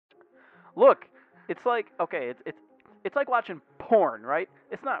Look, it's like okay, it's like watching porn, right?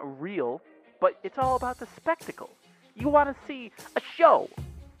 It's not real, but it's all about the spectacle. You want to see a show.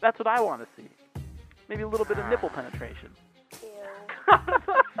 That's what I want to see. Maybe a little bit of nipple penetration. Ew.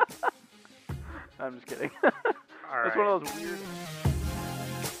 I'm just kidding. All It's right. one of those weird.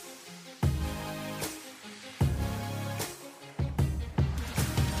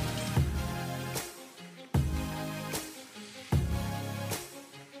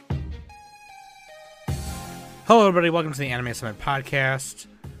 Hello, everybody. Welcome to the Anime Summit podcast,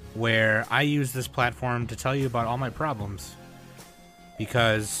 where I use this platform to tell you about all my problems.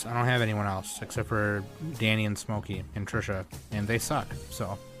 Because I don't have anyone else except for Danny and Smokey and Trisha, and they suck.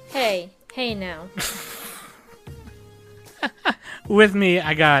 So, Hey now. with me,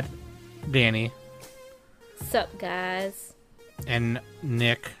 I got Danny Sup, guys? and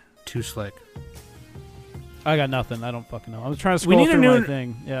Nick Too Slick. I got nothing. I don't fucking know. I was trying to scroll need a through new- my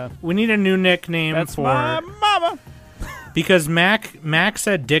thing. Yeah. We need a new nickname That's for my mama. because Mac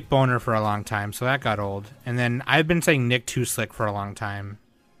said Dick Boner for a long time, so that got old. And then I've been saying Nick Too Slick for a long time,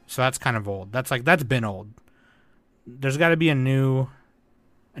 so that's kind of old. That's been old. There's got to be a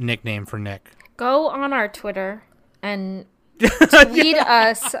nickname for Nick. Go on our Twitter and tweet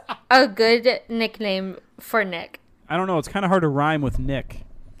us a good nickname for Nick. I don't know. It's kind of hard to rhyme with Nick.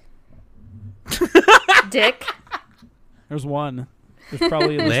 Dick. There's one. There's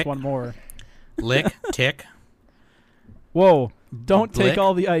probably at least Lick. one more. Lick, Tick. Whoa. Don't Blick? take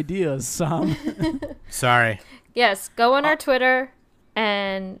all the ideas, Sam. Sorry. Yes, go on our Twitter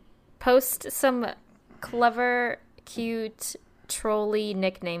and post some clever, cute, trolly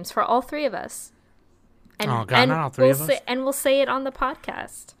nicknames for all three of us. And, Oh, God, not all three we'll of us? say, and we'll say it on the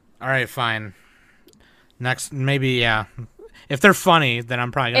podcast. All right, fine. Next, maybe, yeah. If they're funny, then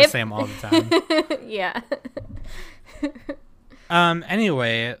I'm probably going to say them all the time. Yeah.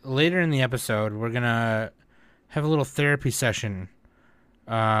 Anyway, later in the episode, we're going to have a little therapy session.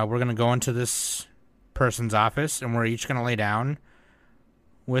 We're going to go into this person's office, and we're each going to lay down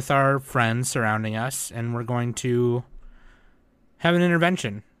with our friends surrounding us, and we're going to have an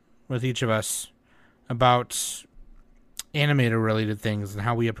intervention with each of us about animator-related things and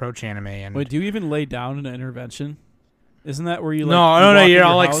how we approach anime. And Wait, do you even lay down in an intervention? Isn't that where you like? no, you no, walk in you're all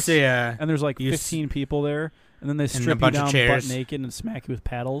your like, house say, and there's like you 15 people there, and then they a strip you bunch of down butt chairs. naked and smack you with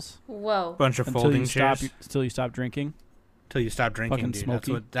paddles Whoa. bunch of until folding you stop. chairs Until you stop drinking. till you stop drinking, Fucking dude.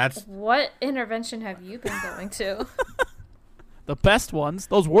 smoky. That's What intervention have you been going to? The best ones,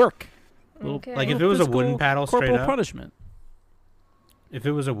 those work. Okay. like if it was a wooden Physical paddle straight corporal up. punishment. If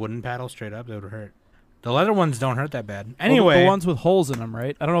it was a wooden paddle straight up, that would hurt. The leather ones don't hurt that bad. Well, Anyway, the ones with holes in them,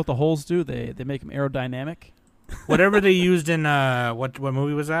 right? I don't know what the holes do. They make them aerodynamic. whatever they used in what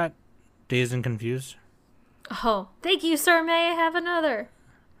movie was that? Dazed and Confused. Oh, thank you, sir. May I have another?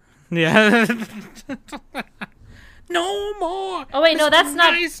 Yeah. No more. Oh wait, no, Mr. that's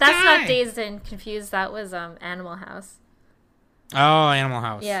not Nice that's Guy. not Dazed and Confused. That was Animal House. Oh, Animal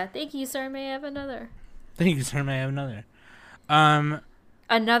House. Yeah, thank you, sir. May I have another? Thank you, sir. May I have another?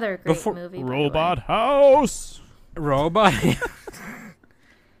 Another great Before- movie. by the Robot way. House. Robot. Hey,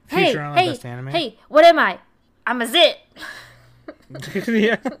 Futurama, hey, best anime. hey! What am I? I'm a zit.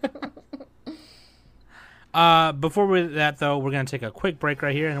 Yeah. Before that, though, we're going to take a quick break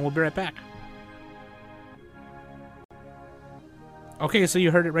right here, and we'll be right back. Okay, so you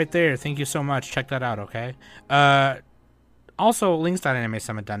heard it right there. Thank you so much. Check that out, okay? Also,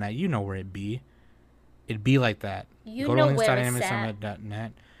 links.animesummit.net. You know where it'd be. It'd be like that. You go know to where it's at.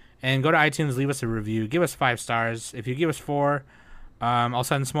 links.animesummit.net and go to iTunes, leave us a review. Give us 5 stars. If you give us 4, I'll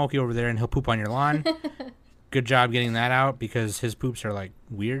send Smokey over there, and he'll poop on your lawn. Good job getting that out, because his poops are, like,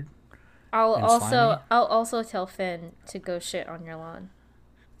 weird. I'll And slimy? also tell Finn to go shit on your lawn.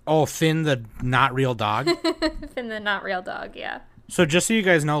 Oh, Finn, the not real dog. Finn, the not real dog. Yeah. So just so you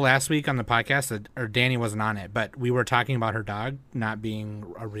guys know, last week on the podcast, or Danny wasn't on it, but we were talking about her dog not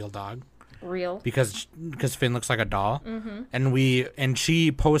being a real dog Real. because Finn looks like a doll, and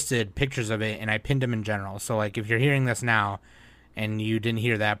she posted pictures of it, and I pinned him in general. So like, if you're hearing this now, and you didn't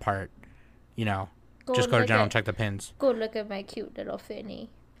hear that part, you know, just go to look general at- and check the pins. Go look at my cute little Finny.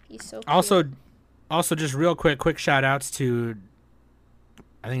 He's so cute. Also, just real quick shout outs to,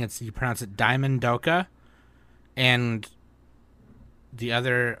 I think you pronounce it Diamond Doka, and the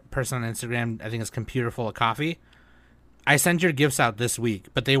other person on Instagram, I think, is Computer Full of Coffee. I sent your gifts out this week,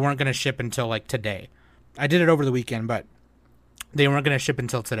 but they weren't going to ship until like today. I did it over the weekend, but they weren't going to ship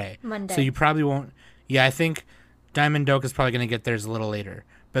until today. Monday. So you probably won't. Yeah, I think Diamond Doka is probably going to get theirs a little later.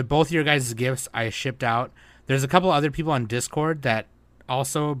 But both your guys' gifts I shipped out. There's a couple other people on Discord that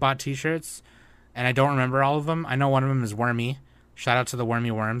also bought t-shirts, and I don't remember all of them. I know one of them is Wormy, Shout out to the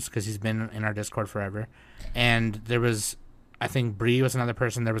Wormy Worms because he's been in our Discord forever. And there was, I think Bree was another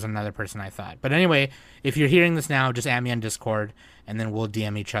person. There was another person I thought. But anyway, if you're hearing this now, just add me on Discord, and then we'll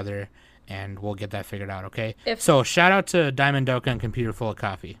DM each other, and we'll get that figured out, okay? So shout out to Diamond Doka and Computer Full of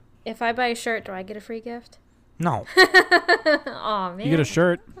Coffee. If I buy a shirt, do I get a free gift? No. Aw, man. You get a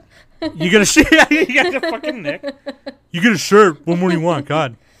shirt. You get a shirt. You get a fucking Nick. You get a shirt. What more do you want?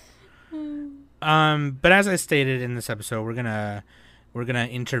 God. But as I stated in this episode, we're gonna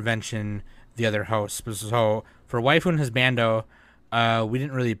intervention the other hosts. So for Waifu and Husbando, we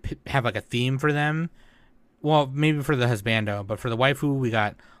didn't really have like a theme for them. Well, maybe for the Husbando, but for the Waifu, we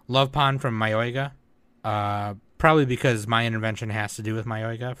got Love Pond from Mayoiga. Probably because my intervention has to do with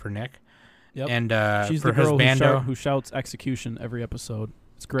Mayoiga for Nick. Yep. And she's for the girl Husbando, who shouts execution every episode.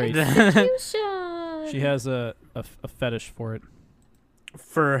 It's great. Execution. She has a fetish for it.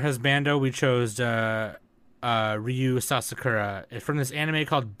 For Husbando, we chose Ryu Sasakura from this anime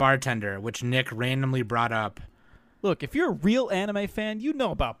called Bartender, which Nick randomly brought up. Look, if you're a real anime fan, you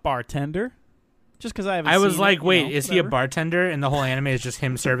know about Bartender. Just because I haven't I was seen like, it, wait, is he a whatever. bartender? And the whole anime is just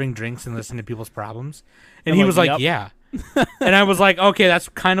him serving drinks and listening to people's problems. And I'm he like, was like, yep. yeah. And I was like, okay, that's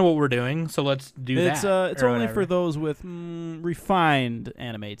kind of what we're doing, so let's do It's that. it's or only whatever. for those with refined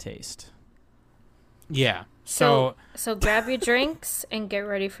anime taste. Yeah. So So grab your drinks and get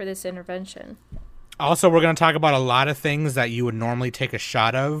ready for this intervention. also, we're going to talk about a lot of things that you would normally take a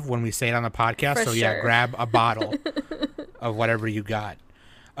shot of when we say it on the podcast. For So yeah, sure. grab a bottle of whatever you got.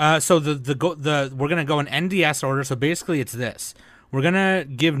 So we're gonna go in NDS order. So basically, it's this: we're gonna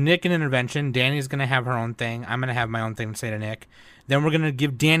give Nick an intervention. Danny's gonna have her own thing. I'm gonna have my own thing to say to Nick. Then we're gonna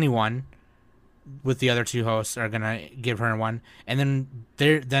give Danny one. With the other two hosts are gonna give her one, and then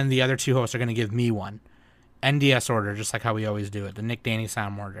the other two hosts are gonna give me one. NDS order, just like how we always do it. The Nick Danny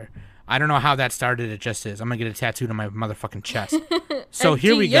Sam order. I don't know how that started. It just is. I'm gonna get it tattooed on my motherfucking chest. So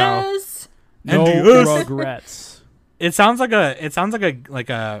here we go. Yes. No NDS. regrets. It sounds like a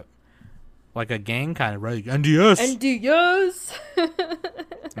gang kind of right. NDS. NDS.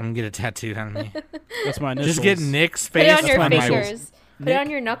 I'm gonna get it tattooed on me. That's my initials. Just get Nick's Put it face on your my my fingers. Put it on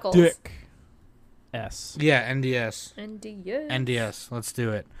your knuckles. Dick. S. Yeah, NDS. NDS. NDS. Let's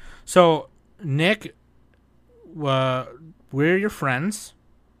do it. So Nick, we're your friends,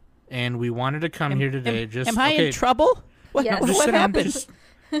 and we wanted to come here today. Am I in trouble? What, Yes. Just what sit on, happened? just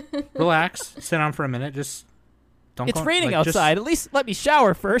relax. Sit on for a minute. Just don't. It's go, raining like, just- outside. At least let me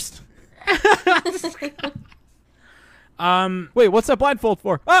shower first. Wait, what's that blindfold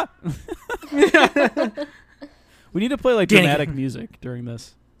for? Ah! We need to play like Danny. dramatic music during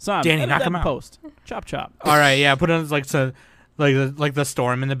this. Sam, Danny, edit knock that him in out. Post. Chop chop. All right, yeah. Put on like the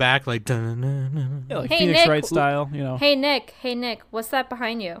storm in the back, like. dun-dun-dun-dun. Yeah, like Hey, Phoenix Nick. Wright style, you know. Hey Nick, what's that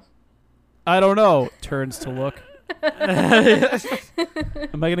behind you? I don't know. Turns to look. Am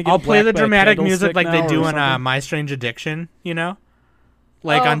I gonna get? I'll play the black by a dramatic music candlestick like they now do or in something? My Strange Addiction, you know,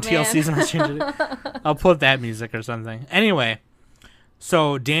 like Oh, on man. TLC's My Strange Addiction. I'll put that music or something. Anyway,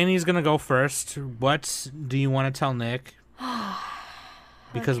 so Danny's gonna go first. What do you want to tell Nick?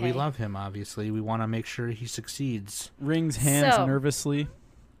 Because we Okay. love him, obviously. We want to make sure he succeeds. Wrings hands So- nervously.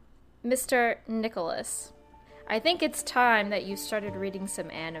 Mr. Nicholas, I think it's time that you started reading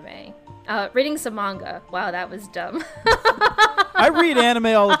some anime. Reading some manga. Wow, that was dumb. I read anime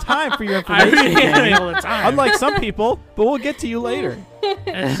all the time for your I information. read Danny. anime all the time. Unlike some people, but we'll get to you later.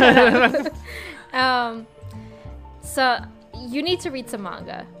 So you need to read some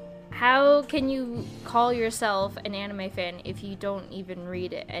manga. How can you call yourself an anime fan if you don't even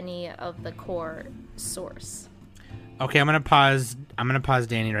read any of the core source? Okay, I'm gonna pause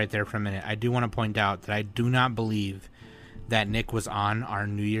Danny right there for a minute. I do want to point out that I do not believe that Nick was on our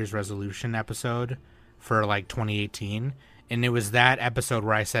New Year's resolution episode for like 2018, and it was that episode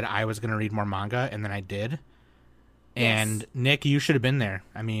where I said I was gonna read more manga, and then I did. And Yes. Nick, you should have been there.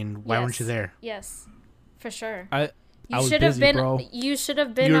 I mean, why weren't you there? Yes, for sure. I You was should have busy, been. bro. You should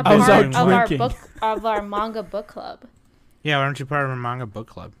have been You a were busy part doing of our drinking. book of our manga book club. Yeah, why aren't you part of a manga book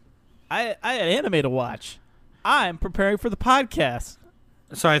club? I had anime to watch. I'm preparing for the podcast.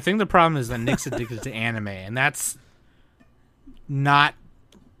 So I think the problem is that Nick's addicted to anime, and that's not.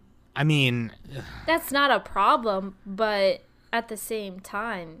 I mean, That's not a problem, but at the same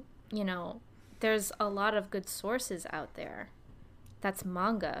time, you know, there's a lot of good sources out there. That's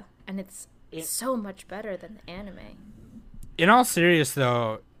manga, and it's so much better than the anime. in all serious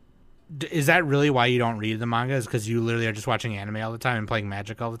though, is that really why you don't read the manga? Is because you literally are just watching anime all the time and playing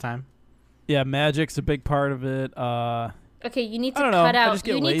Magic all the time? Yeah, magic's a big part of it. Okay, you need I to don't know, cut I out. just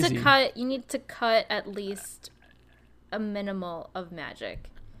get You need lazy. to cut. You need to cut at least a minimal of magic,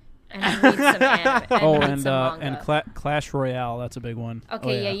 and read some anime. Oh, read and some manga. Clash Royale. That's a big one.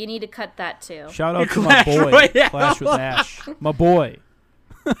 Okay, Oh, yeah, you need to cut that too. Shout out to my Clash boy, Royale. Clash with Ash. My boy.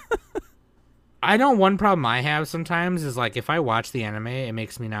 I know one problem I have sometimes is like if I watch the anime, it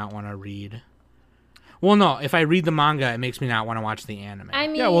makes me not want to read. Well, no, if I read the manga, it makes me not want to watch the anime. I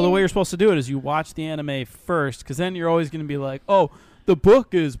mean, Yeah, well, the way you're supposed to do it is you watch the anime first, because then you're always going to be like, oh, the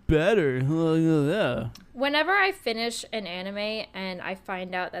book is better. Yeah. whenever I finish an anime and I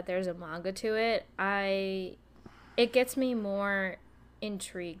find out that there's a manga to it, it gets me more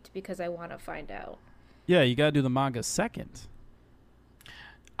intrigued because I want to find out. Yeah, you got to do the manga second.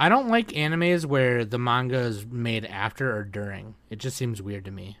 I don't like animes where the manga is made after or during. It just seems weird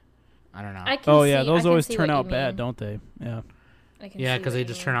to me. I don't know. Oh, yeah, those always turn out bad, don't they? Yeah. Yeah, because they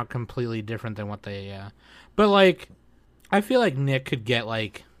just turn out completely different than what they. But like, I feel like Nick could get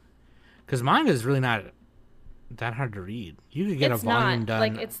like, because manga is really not that hard to read. You could get It's a volume not. done.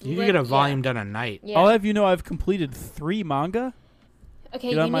 Like, it's you could get a yeah. volume done a night. Yeah. I'll have you know I've completed 3 manga. Okay,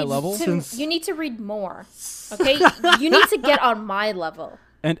 Get on my level? You need to read more. Okay, you need to get on my level.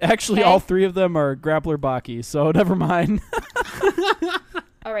 And actually, Okay. all 3 of them are Grappler Baki, so never mind.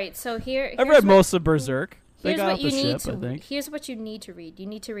 All right, so here's I've read most of Berserk. They Here's got what off you the need ship, to. I think. Here's what you need to read. You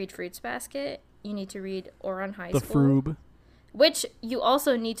need to read Fruits Basket. You need to read Ouran High The School. Froob. Which you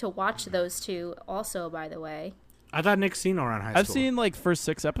also need to watch those two. Also, by the way, I thought Nick's seen Ouran High School. I've seen like first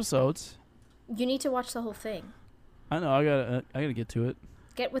 6 episodes. you need to watch the whole thing. I know. I gotta get to it.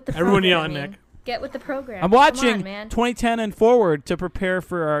 Get with the Everyone yell at programming. Nick. Get with the program. I'm Come watching on, man. 2010 and forward to prepare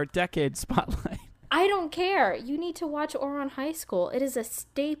for our decade spotlight. I don't care. You need to watch Ouran High School. It is a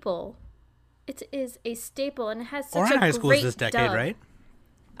staple. It is a staple, and it has such Ouran a High School great is this decade, dub. right?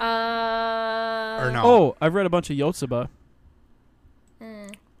 Or Or no? Oh, I've read a bunch of Yotsuba.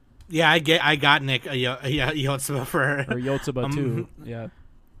 Yeah, I got Nick a Yotsuba for her. Or Yotsuba 2. Yeah.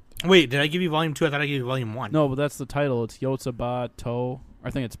 Wait, did I give you volume 2? I thought I gave you volume 1. No, but that's the title. It's Yotsuba To. I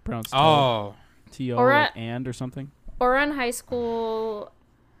think it's pronounced To. Oh. T-O and or something. Ouran High School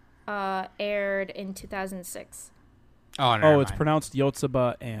aired in 2006. Oh, no. Oh, it's pronounced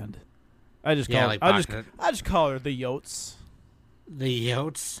Yotsuba and. I just Yeah, call like it. I just call her the Yots. The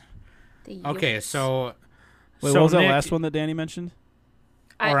Yotes. The Okay, Yotes. so. Wait, so what was that Nick, last one that Danny mentioned?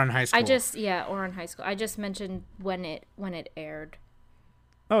 Ouran High School. Ouran High School. I just mentioned when it aired.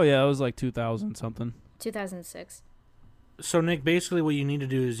 Oh yeah, it was like 2000 something. 2006. So Nick, basically, what you need to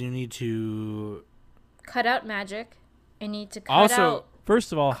do is you need to. Cut out magic. I need to cut Also, out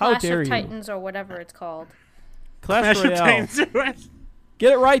First of all, how Clash dare of you? Titans or whatever it's called. Clash of Royale. Titans.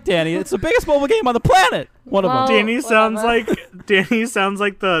 Get it right, Danny. It's the biggest mobile game on the planet. One of Well, them. Danny sounds whatever.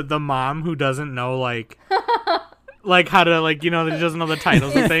 like the mom who doesn't know like how to that doesn't know the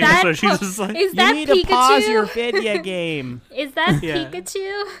titles of things, that so she's po- just like Is that Pikachu? video game. Is that Yeah.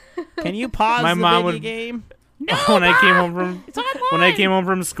 Pikachu? Can you pause My the mom video would- game? when I came home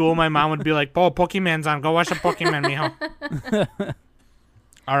from school, my mom would be like, "Oh, Pokemon's on. Go watch the Pokemon, mijo."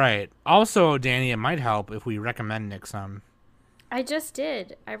 All right. Also, Danny, it might help if we recommend Nick some. I just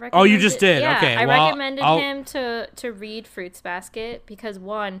did. I recommended. Oh, you just did? Yeah, Okay, I well, recommended I'll- him to read Fruits Basket because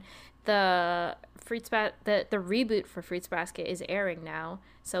one, the the reboot for Fruits Basket is airing now,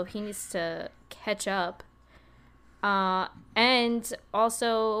 so he needs to catch up. And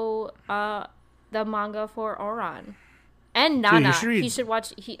also the manga for Ouran and Dude, you Nana. should read- He should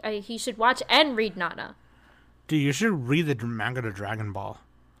watch. He should watch and read Nana. Dude, you should read the manga to Dragon Ball.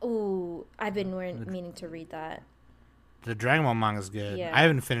 Ooh, I've been meaning to read that. The Dragon Ball manga's good. Yeah. I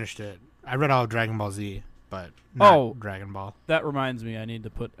haven't finished it. I read all of Dragon Ball Z, but not Dragon Ball. That reminds me, I need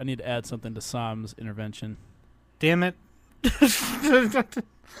to add something to Sam's intervention. Damn it.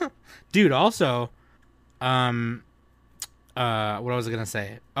 Dude, also, what was I gonna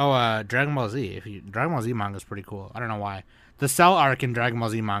say? Oh, Dragon Ball Z. Dragon Ball Z manga is pretty cool. I don't know why. The Cell arc in Dragon Ball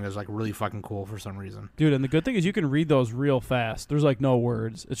Z manga is like really fucking cool for some reason. Dude, and the good thing is you can read those real fast. There's like no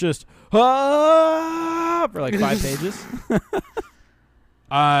words. It's just for like 5 pages.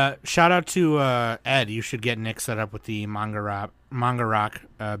 Shout out to Ed. You should get Nick set up with the Manga Rock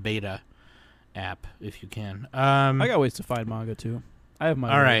beta app if you can. I got ways to find manga too. I have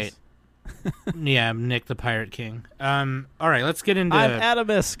my All ways. right. Yeah, Nick the Pirate King. All right, let's get into I'm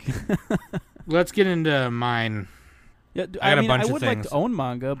Adamisk. let's get into mine. Yeah, I got a mean, bunch I of would like things. to own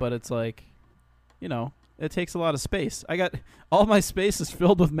manga, but it's like, it takes a lot of space. I got all my space is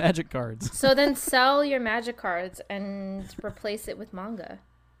filled with magic cards. So then sell your magic cards and replace it with manga.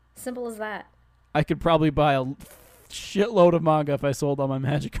 Simple as that. I could probably buy a shitload of manga if I sold all my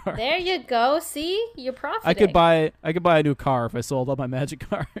magic cards. There you go. See? You're profiting. I could buy a new car if I sold all my magic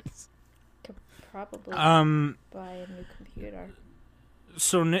cards. Could probably Um, buy a new computer.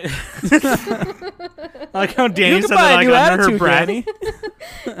 So, I like how Danny You said can buy that a like new under her attitude, breath. Danny.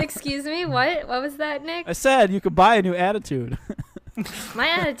 Excuse me, what? What was that, Nick? I said you could buy a new attitude. My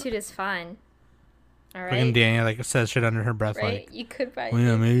attitude is fine. All Fucking right. Danny like says shit under her breath Right? like, You could buy. well,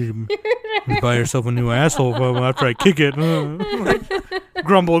 yeah, maybe you buy yourself a new asshole after I kick it. Like,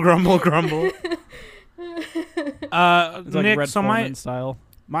 grumble, grumble, grumble. It's like Nick, Red so Foreman style.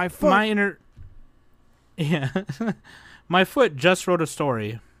 My foot. Yeah. My foot just wrote a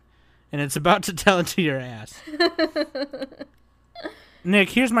story, and it's about to tell it to your ass. Nick,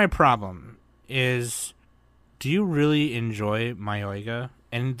 here's my problem: is do you really enjoy Mayoiga?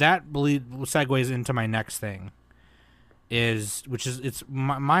 And that segues into my next thing. It's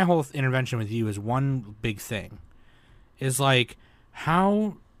my whole intervention with you is one big thing, is like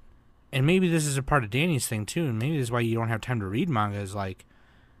how, and maybe this is a part of Danny's thing too, and maybe this is why you don't have time to read manga. Is like,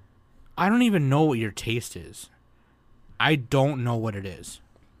 I don't even know what your taste is. I don't know what it is.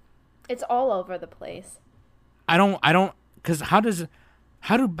 It's all over the place. I don't, because how does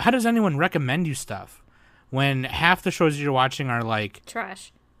anyone recommend you stuff when half the shows you're watching are like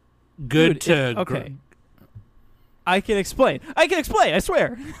Trash. good Dude, to okay. I can explain. I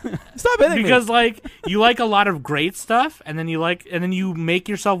swear. Stop hitting me. because like you like a lot of great stuff, and then you make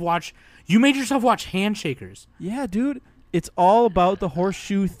yourself watch. You made yourself watch Handshakers. Yeah, dude. It's all about the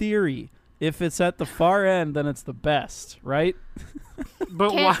horseshoe theory. If it's at the far end, then it's the best, right?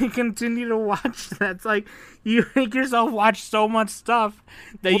 But Can't- why continue to watch that? It's like you make yourself watch so much stuff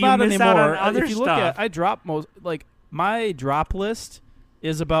that Well, not you miss anymore. out on other if you stuff. look at, I drop my drop list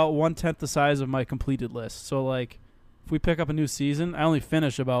is about 1/10 the size of my completed list. So like, if we pick up a new season, I only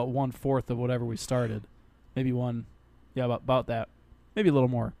finish about 1/4 of whatever we started. Maybe about that. Maybe a little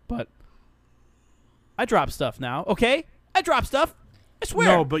more, but I drop stuff now. Okay, I drop stuff. I swear.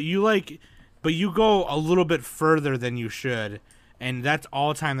 No, but you go a little bit further than you should, and that's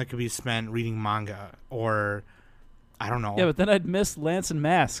all time that could be spent reading manga or I don't know. Yeah, but then I'd miss Lance and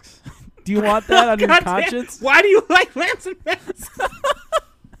Masks. Do you want that on your God damn, conscience? why do you like Lance and Masks?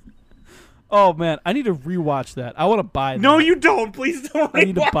 Oh man, I need to rewatch that. I want to buy that. No, you don't. Please don't. I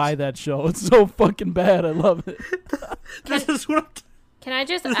need to rewatch. buy that show. It's so fucking bad. I love it. This is what Can I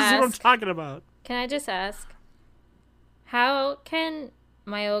just this is what I'm ask? talking about. Can I just ask? How can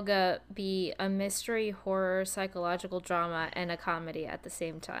Mayoga be a mystery, horror, psychological drama, and a comedy at the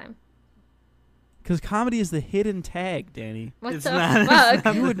same time? Because comedy is the hidden tag, Danny. What It's the not-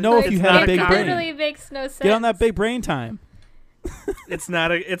 fuck? You would know if Like, you had a it big brain. literally makes no sense. Get on that big brain time. It's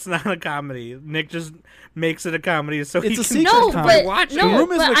not a comedy. Nick just makes it a comedy so It's he a can secret No, comedy. but watch no, The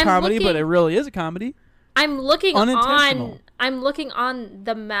Room isn't but a I'm comedy, but looking- it really is a comedy. I'm looking Unintentional. on. I'm looking on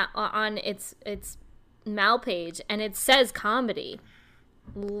the on its Mal page, and it says comedy.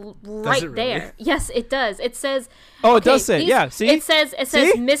 Right it really? there. Yes, it does. It says. Oh, it okay, does say, yeah, see? It says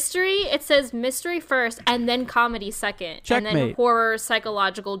See? mystery. It says mystery first, and then comedy second, and then Checkmate. horror,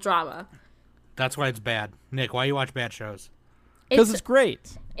 psychological drama. That's why it's bad. Nick, why you watch bad shows? Because it's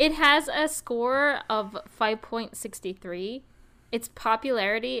great. It has a score of 5.63. Its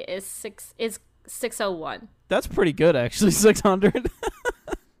popularity is 601. That's pretty good, actually. 600.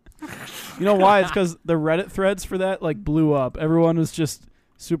 You know why? It's because the Reddit threads for that like blew up. Everyone was just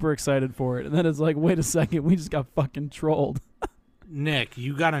super excited for it, and then it's like, wait a second, we just got fucking trolled. Nick,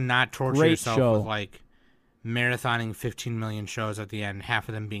 you gotta not torture Great yourself show. with like marathoning 15 million shows at the end, half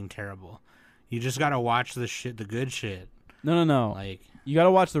of them being terrible. You just gotta watch the good shit. No. Like You got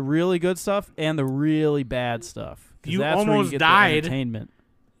to watch the really good stuff and the really bad stuff. 'Cause You that's where almost you get died. The entertainment.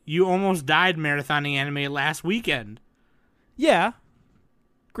 you almost died marathoning anime last weekend. Yeah.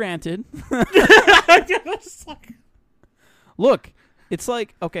 Granted. Look, it's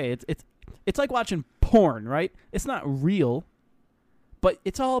like okay, it's like watching porn, right? It's not real, but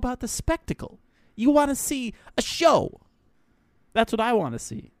it's all about the spectacle. You want to see a show. That's what I want to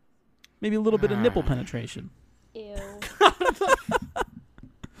see. Maybe a little bit of nipple penetration. Ew.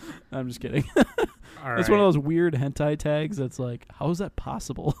 I'm just kidding. All It's right. one of those weird hentai tags that's like, how is that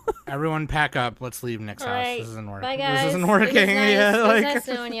possible? Everyone pack up. Let's leave Nick's All house. right. This isn't working. Bye, guys. This isn't It working. was nice. Yeah, It was like nice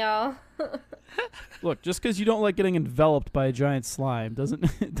knowing y'all. Look, just because you don't like getting enveloped by a giant slime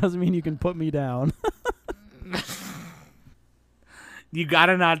doesn't mean you can put me down. you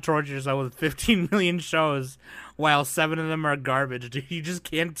gotta not torture yourself with 15 million shows while 7 of them are garbage, dude. You just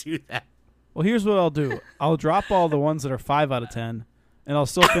can't do that. Well, here's what I'll do. I'll drop all the ones that are 5 out of 10, and I'll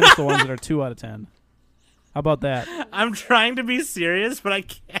still finish the ones that are 2 out of 10. How about that? I'm trying to be serious, but I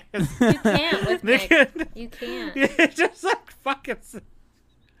can't. You can't with Nick. Nick, You can't. it's just like fucking.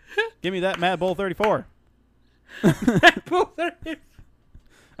 Give me that Mad Bull 34. Both are-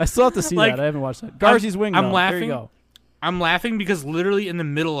 I still have to see Like, that. I haven't watched that. Garzy's Wing, I'm though. laughing. There you go. I'm laughing because literally in the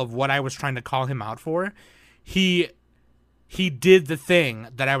middle of what I was trying to call him out for, he did the thing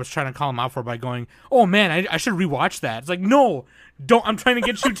that I was trying to call him out for by going, "Oh man, I should rewatch that." It's like, no, don't. I'm trying to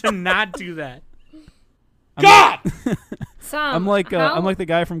get you to not do that. God. I'm like the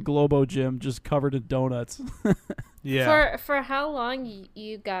guy from Globo Gym, just covered in donuts. Yeah. For how long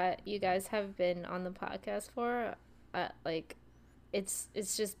you guys have been on the podcast for? Like, it's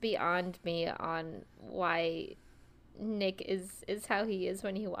just beyond me on why Nick is how he is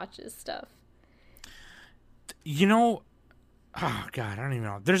when he watches stuff. You know, oh God, I don't even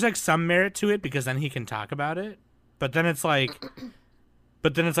know. There's like some merit to it because then he can talk about it, but then it's like,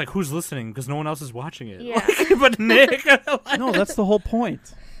 who's listening? Because no one else is watching it. Yeah. But Nick. No, that's the whole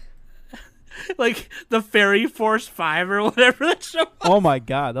point. Like the Fairy Force 5 or whatever that show was. Oh my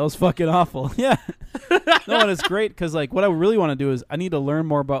God, that was fucking awful. Yeah. No, and it's great because like what I really want to do is I need to learn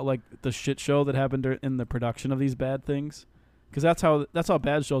more about like the shit show that happened in the production of these bad things, because that's how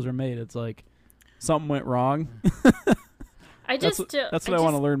bad shows are made. It's like something went wrong. That's what I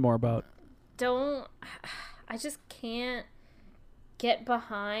want to learn more about. I just can't get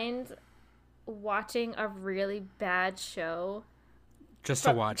behind watching a really bad show. Just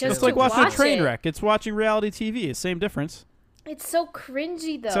to watch just It's it. like watching a watch train it. wreck. It's watching reality TV. Same difference. It's so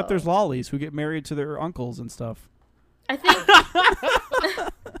cringy though. Except there's lollies who get married to their uncles and stuff. I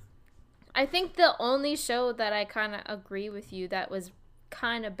think I think the only show that I kind of agree with you that was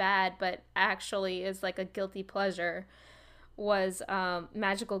kind of bad but actually is like a guilty pleasure was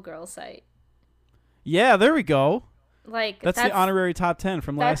Magical Girl Site. Yeah, there we go. Like That's the honorary top 10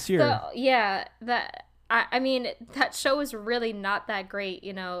 from last year. I mean, that show is really not that great,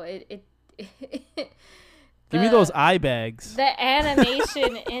 you know. It Give me those eye bags. The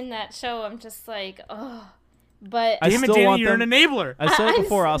animation in that show, I'm just like, oh. But I Damn it, still Danny, want you're them. an enabler. I said it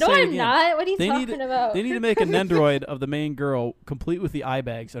before. I'll no, say it I'm again. not. What are you They talking need about? They need to make a Nendoroid of the main girl, complete with the eye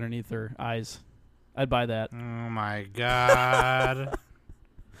bags underneath her eyes. I'd buy that. Oh my God.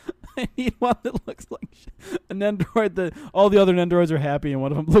 I need one that looks like a Nendoroid that all the other Nendoroids are happy, and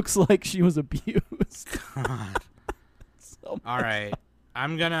one of them looks like she was abused. God. So All right.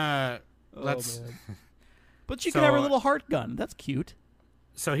 I'm gonna Oh, let's. man. But she can have her So- little heart gun. That's cute.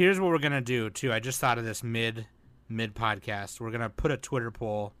 So here's what we're gonna do too. I just thought of this mid podcast. We're gonna put a Twitter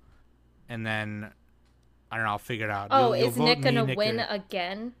poll, and then I don't know. I'll figure it out. Oh, You'll is vote Nick me, gonna Nick, win or-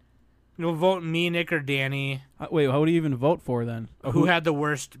 again? You'll vote me, Nick, or Danny. Wait, how do you even vote for then? Who had the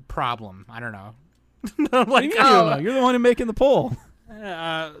worst problem? I don't know. What do you mean you don't know? You're the one who making the poll.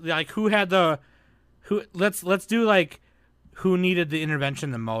 Like who had the who? Let's do like who needed the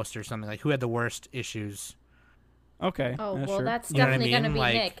intervention the most or something. Like who had the worst issues. Okay. Oh, yeah, well, sure. that's You know what I definitely gonna mean? be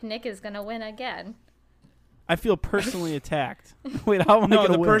Like- Nick. Nick is gonna win again. I feel personally attacked. Wait, how am I No,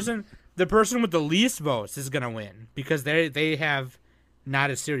 gonna the win? person with the least votes is gonna win because they have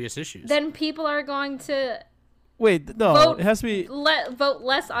not as serious issues. Then people are going to Wait, no, vote- it has to be. vote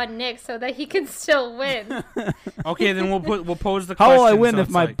less on Nick so that he can still win. Okay, then we'll pose the How question. will I win so if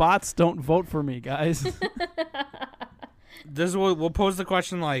it's my like, bots don't vote for me, guys? we'll pose the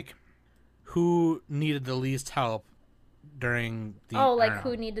question like who needed the least help during the Oh, I like don't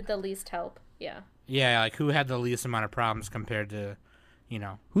know. who needed the least help? Yeah. Yeah, like who had the least amount of problems compared to,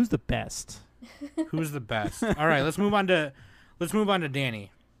 Who's the best? who's the best. All right, let's move on to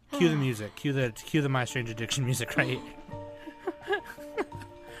Danny. Cue the music. Cue the My Strange Addiction music right.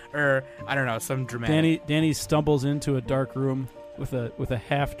 Or I don't know, some dramatic. Danny stumbles into a dark room with a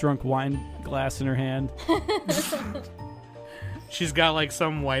half-drunk wine glass in her hand. She's got like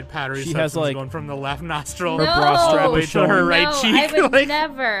some white powdery She has, substance like, going from the left nostril Her bra strap all the way is to showing. her right no, cheek. I would like-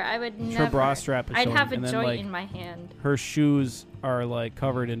 never. I would never. Her bra strap is I'd showing, have a and then, joint like, in my hand. her shoes are like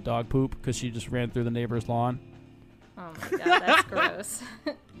covered in dog poop because she just ran through the neighbor's lawn. Oh my god, that's gross.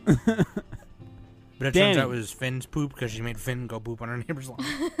 But it Danny. turns out it was Finn's poop because she made Finn go poop on her neighbor's lawn.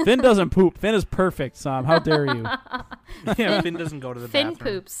 Finn doesn't poop. Finn is perfect, Sam. How dare you? Yeah, Finn doesn't go to the Finn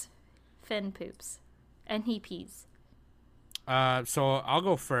bathroom. poops. Finn poops. And he pees. So I'll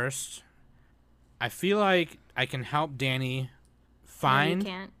go first. I feel like I can help Danny No, find you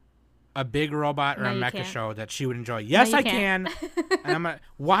can't. a big robot or No, a you mecha can't. show that she would enjoy. Yes, you I can't. can. And I'm like,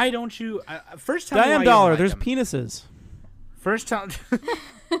 why don't you? First, tell me why Diane you don't Dollar, like there's them. penises. First, tell.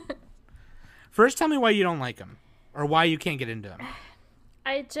 First, tell me why you don't like them, or why you can't get into them,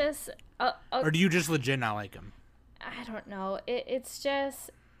 I just. or do you just legit not like them? I don't know. It's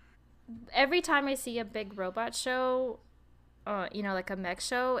just. Every time I see a big robot show, like a mech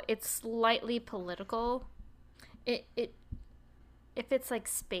show, it's slightly political. If it's like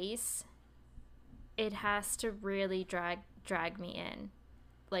space, it has to really drag me in.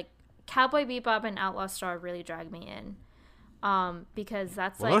 Like Cowboy Bebop and Outlaw Star really drag me in. because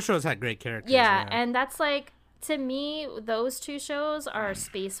that's Well, like those shows had great characters. yeah, and that's like to me those two shows are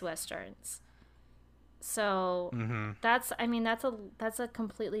space westerns. So that's a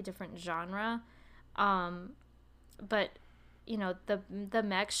completely different genre. But you know, the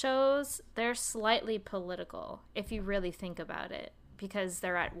mech shows, they're slightly political if you really think about it, because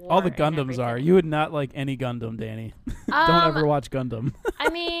they're at war. All the and Gundams are. everything. You would not like any Gundam, Danny. Don't ever watch Gundam. I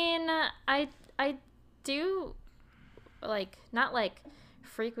mean, I do like not like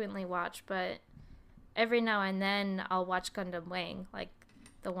frequently watch, but every now and then I'll watch Gundam Wing, like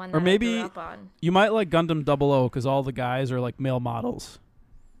the one that Or maybe I grew up on. you might like Gundam 00 because all the guys are like male models.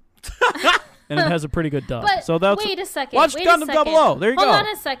 And it has a pretty good dub. But so that's wait a second. watch wait Gundam a second. 00. There you Hold go. on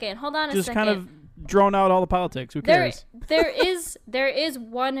a second. Just second. kind of drone out all the politics. Who cares? There is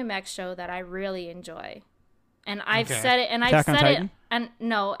one mech show that I really enjoy, and I've Okay. said it, and I've Attack on said it, Titan?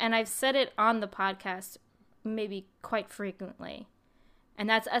 and I've said it on the podcast maybe quite frequently, and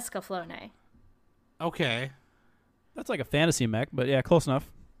that's Escaflowne. Okay. That's like a fantasy mech, but yeah, close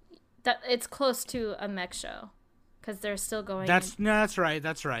enough. That it's close to a mech show, because they're still going. That's right.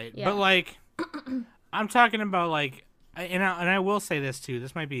 That's right. Yeah. But like, I'm talking about like, and I will say this too.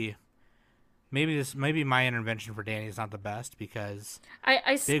 This might be my intervention for Danny is not the best because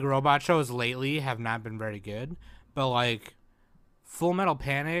big robot shows lately have not been very good. But like, Full Metal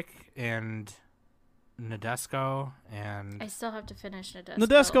Panic and Nadesco and I still have to finish Nadesco.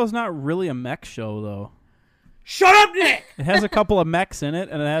 Nadesco's not really a mech show though. shut up, Nick. It has a couple of mechs in it,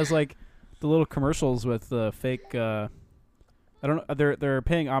 and it has like the little commercials with the fake. I don't know. They're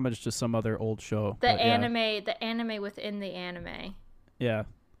paying homage to some other old show. The but yeah. anime within the anime. Yeah,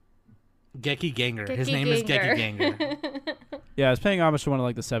 Geki Ganger. His Geki name is Ganger. Geki Ganger. yeah. It's paying homage to one of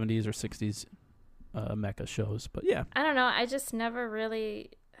like the 70s or 60s mecha shows. But yeah, I don't know. I just never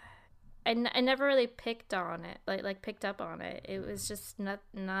really, I never really picked on it, like picked up on it. It was just not.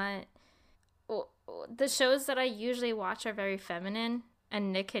 Well, the shows that I usually watch are very feminine,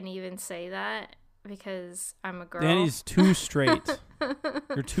 and Nick can even say that because I'm a girl. Danny's too straight.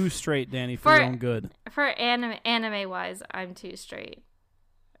 You're too straight, Danny, for your own good. For anime wise, I'm too straight.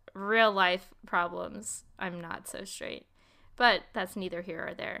 Real life problems, I'm not so straight. But that's neither here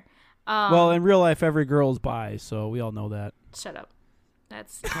or there. Well, in real life, every girl is bi, so we all know that. Shut up.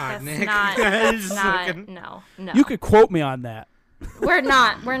 That's God, Nick. not. Just not looking. no. You could quote me on that. We're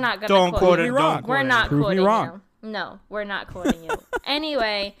not gonna Don't quote me it. wrong. Don't quote We're it. not Prove me quoting wrong. you. No, we're not quoting you.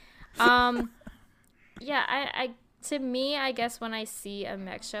 Anyway, yeah, I to me, I guess when I see a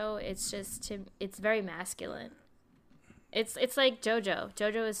mech show, it's very masculine. It's like JoJo.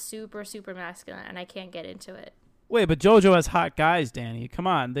 JoJo is super, super masculine, and I can't get into it. Wait, but JoJo has hot guys, Danny. Come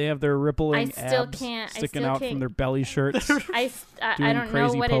on, they have their rippling abs sticking out from their belly shirts. I Doing don't know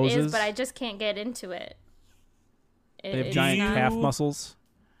crazy what it poses. is, but I just can't get into it. They have It's giant not- calf muscles.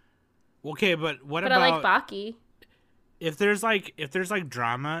 Okay, but what But about I like Baki. if there's like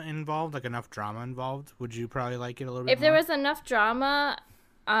drama involved, like enough drama involved, would you probably like it a little bit If there more? was enough drama,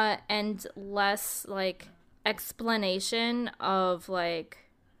 and less like explanation of like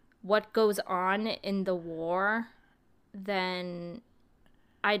what goes on in the war, then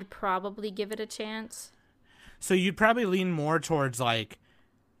I'd probably give it a chance. So you'd probably lean more towards like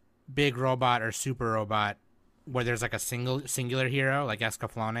big robot or super robot, where there's like a singular hero like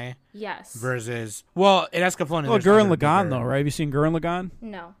Escaflowne Yes. versus in Escaflowne. Oh, there's Gurren other Lagann, bigger- though, right? Have you seen Gurren Lagann?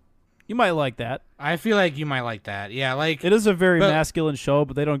 No. You might like that. I feel like you might like that. Yeah, like It is a very But- masculine show,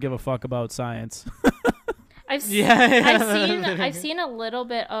 but they don't give a fuck about science. I've seen a little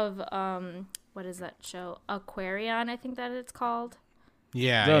bit of what is that show? Aquarion, I think that it's called.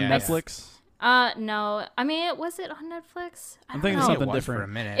 yeah, Is that on yeah, Netflix? No. I mean, was it on Netflix? I I'm don't thinking know. I think something it was different. for a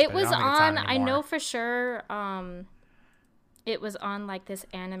minute. It but was I don't think it's on. I anymore. know for sure. It was on like this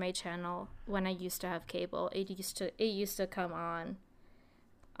anime channel when I used to have cable. It used to come on.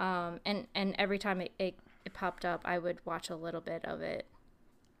 And every time it popped up, I would watch a little bit of it.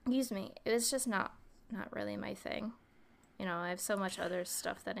 Excuse me. It was just not really my thing. You know, I have so much other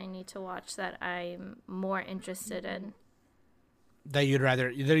stuff that I need to watch that I'm more interested in. that you'd rather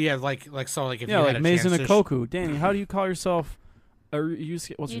you have like so like if Yeah, you like had a Mazen chance to Koku. Danny, how do you call yourself? What's You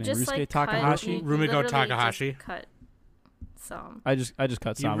your name? just Ryusuke like Takahashi? Cut, Rumiko literally Takahashi. Just cut some. I just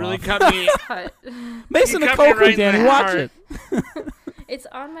cut you some really off. cut me. Cut. Mason you and cut me Koku, right in the Danny, watch heart. it. It's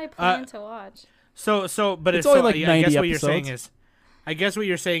on my plan to watch. So but It's it's only like I 90 guess what you're saying episodes. is, I guess what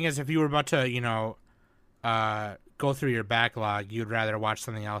you're saying is if you were about to go through your backlog, you'd rather watch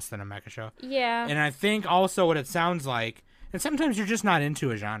something else than a mecha show. Yeah. And I think also what it sounds like, and sometimes you're just not into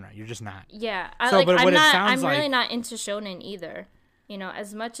a genre. You're just not. Yeah, So, but what it sounds I'm really like- not into shonen either. You know,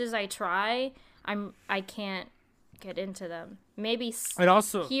 as much as I try, I can't get into them. Maybe It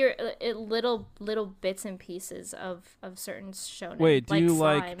also hear little bits and pieces of certain shonen. Wait, do you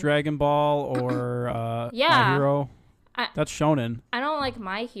like Slime. Dragon Ball or Yeah. My Hero? I- That's shonen. I don't like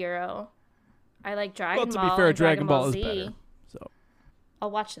My Hero. I like Dragon to Ball. be fair, and Dragon Ball is Z. better. So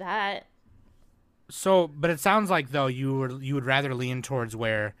I'll watch that. So, but it sounds like though you would rather lean towards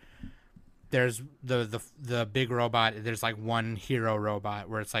where there's the big robot. There's like one hero robot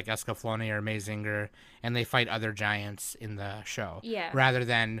where it's like Escaflowne or Mazinger, and they fight other giants in the show. Yeah. Rather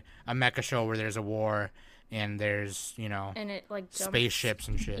than a mecha show where there's a war and there's And it like jumps. spaceships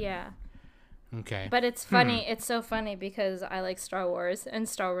and shit. Yeah. Okay. But it's funny. It's so funny because I like Star Wars, and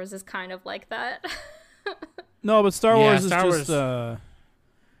Star Wars is kind of like that. no, but Star Yeah, Wars Star is just.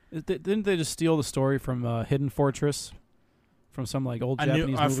 Didn't they just steal the story from Hidden Fortress? From some like old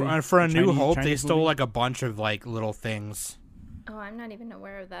Japanese movie? For A New Hope, they Chinese stole movie? like a bunch of like little things. Oh, I'm not even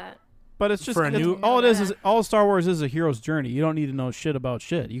aware of that. But it's just for a new- all it is that. all Star Wars is a hero's journey. You don't need to know shit about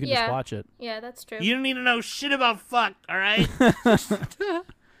shit. You can just Yeah. watch it. Yeah, that's true. You don't need to know shit about fuck, all right?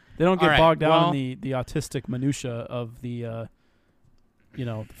 They don't get All right, bogged down well- in the autistic minutia of the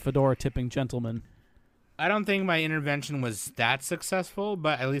fedora tipping gentleman. I don't think my intervention was that successful,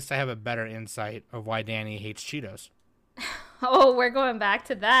 but at least I have a better insight of why Danny hates Cheetos. Oh, we're going back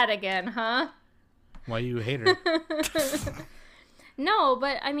to that again, huh? Why you hate her? No,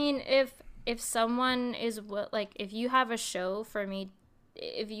 but I mean, if someone is like, if you have a show for me,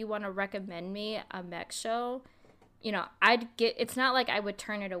 if you want to recommend me a mech show, I'd get. It's not like I would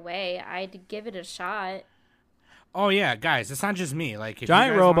turn it away. I'd give it a shot. Oh yeah, guys, it's not just me. Like if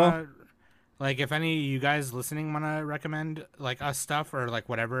Giant you guys Robo. wanna- like if any of you guys listening want to recommend like us stuff or like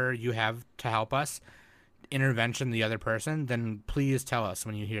whatever you have to help us intervention the other person, then please tell us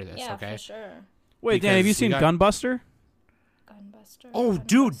when you hear this. Yeah, Okay. for sure. Wait, Dan, have you Because we seen got- Gunbuster? Gunbuster. Oh,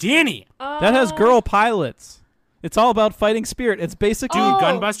 dude, Danny, That has girl pilots. It's all about fighting spirit. It's basically dude, Oh,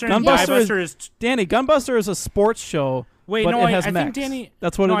 Gunbuster and Gunbuster Diebuster is. Danny. Gunbuster is a sports show. Wait, but no, it has I think mechs. Danny.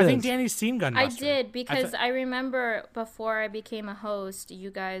 That's what no, it I think is. Danny's seen Gunbuster. I did because thought- I remember before I became a host, you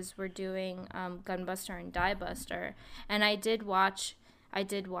guys were doing Gunbuster and Diebuster, and I did watch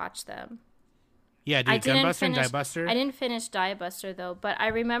them. Yeah, I dude, didn't Gunbuster and finish. Diebuster. I didn't finish Diebuster though, but I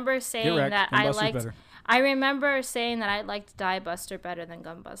remember Get saying wrecked. that I Gunbuster's liked. better. I remember saying that I liked Diebuster better than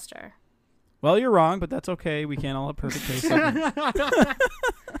Gunbuster. Well, you're wrong, but that's okay. We can't all have perfect taste.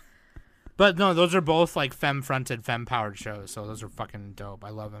 But no, those are both like femme-fronted, femme-powered shows, so those are fucking dope. I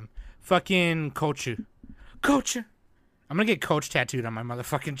love them. Fucking Kochu. I'm gonna get Coach tattooed on my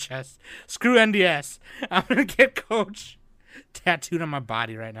motherfucking chest. Screw NDS. I'm gonna get Coach tattooed on my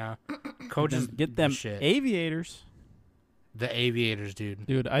body right now. Coach is Get them shit. aviators. The aviators, dude.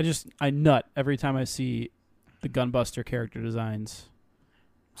 Dude, I nut every time I see the Gunbuster character designs.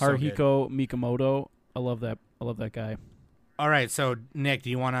 So good. Haruhiko Mikamoto. I love that guy. All right, so Nick,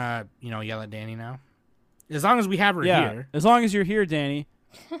 do you want to, yell at Danny now? As long as we have her Yeah, here. as long as you're here, Danny.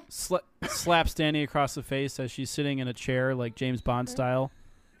 Slaps Danny across the face as she's sitting in a chair like James Bond style.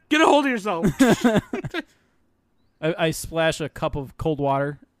 Get a hold of yourself. I splash a cup of cold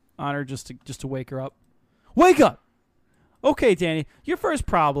water on her just to wake her up. Wake up! Okay, Danny, your first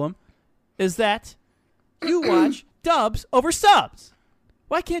problem is that you watch dubs over subs.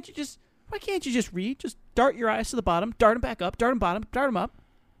 Why can't you just read? Just dart your eyes to the bottom, dart them back up, dart them bottom, dart them up,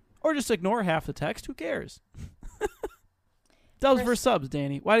 or just ignore half the text. Who cares? Dubs versus subs,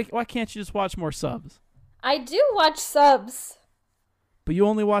 Danny. Why can't you just watch more subs? I do watch subs. But you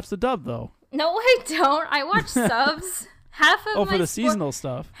only watch the dub though. No, I don't. I watch subs. Half of For my the seasonal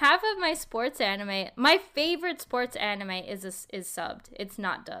stuff. Half of my sports anime. My favorite sports anime is subbed. It's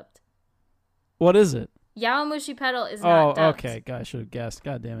not dubbed. What is it? Yaomushi Pedal is Oh, not dubbed. okay. God, I should have guessed.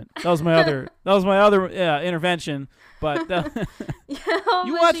 God damn it. That was my other intervention. But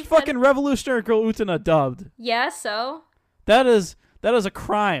you watched fucking Revolutionary Girl Utena dubbed. Yeah, so That is a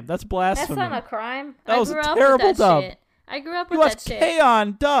crime. That's that's blasphemy. not a crime. That I was a grew up terrible with that dub. shit. I grew up You with that watched shit.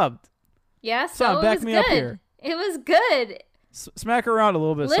 K-On! Dubbed. Yeah, so Son, it back was me good. up here. It was good. Smack her around a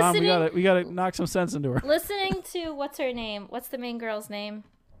little bit, Sam. Listening- We gotta knock some sense into her. Listening to what's her name? What's the main girl's name?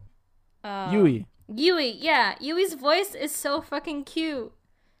 Yui. Yui. Yeah, Yui's voice is so fucking cute.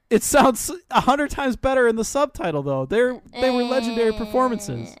 It sounds 100 times better in the subtitle though. They were legendary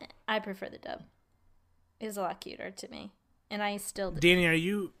performances. I prefer the dub. It's a lot cuter to me, and I still do. Danny, are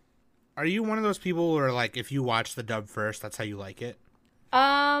you one of those people where like if you watch the dub first, that's how you like it?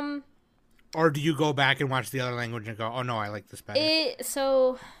 Or do you go back and watch the other language and go, oh no, I like this better?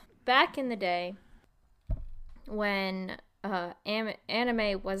 So back in the day when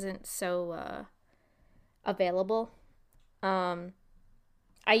anime wasn't so available,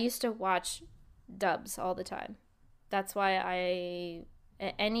 I used to watch dubs all the time. That's why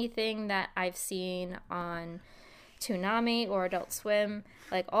anything that I've seen on Toonami or Adult Swim,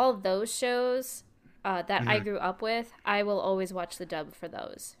 like all of those shows that I grew up with, I will always watch the dub for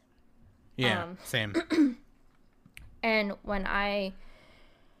those. Yeah, same. And when I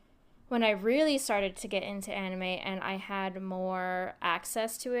really started to get into anime and I had more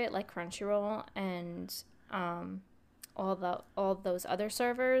access to it, like Crunchyroll and all those other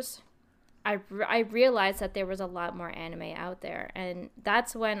servers, I realized that there was a lot more anime out there, and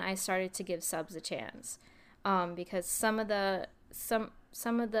that's when I started to give subs a chance, because some of the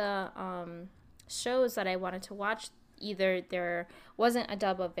shows that I wanted to watch, either there wasn't a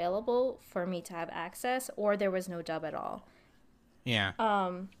dub available for me to have access, or there was no dub at all. Yeah.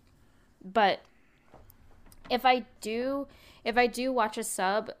 But if I do watch a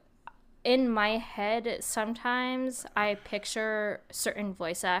sub, in my head, sometimes I picture certain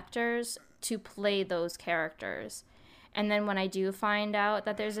voice actors to play those characters. And then when I do find out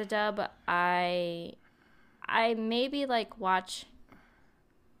that there's a dub, I maybe like watch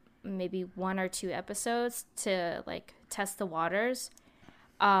maybe 1 or 2 episodes to like test the waters.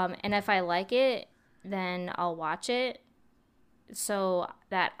 And if I like it, then I'll watch it so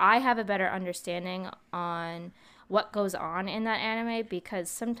that I have a better understanding on what goes on in that anime, because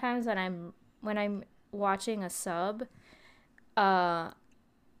sometimes when I'm watching a sub, and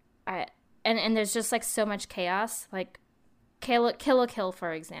there's just like so much chaos, like Kill la Kill,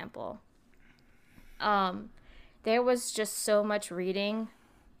 for example. There was just so much reading.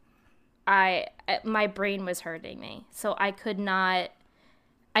 My brain was hurting me, so I could not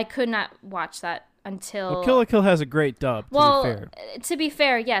watch that until. Well, Kill la Kill has a great dub. To be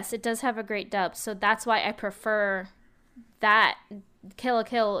fair, yes, it does have a great dub. So that's why I prefer that Kill la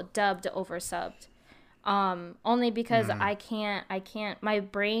Kill dubbed over subbed. Only because I can't. My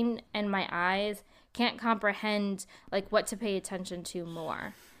brain and my eyes can't comprehend like what to pay attention to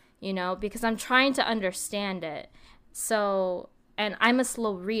more, because I'm trying to understand it. So, and I'm a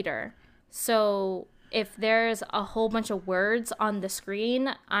slow reader. So if there's a whole bunch of words on the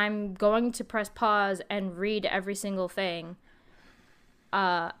screen, I'm going to press pause and read every single thing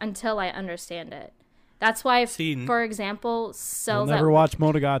until I understand it. That's why, for example, Cells I'll never watch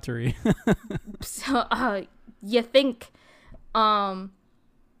Monogatari. So, you think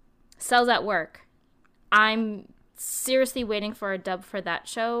Cells at Work. I'm seriously waiting for a dub for that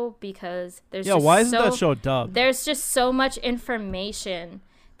show, because there's why isn't that show dubbed? There's just so much information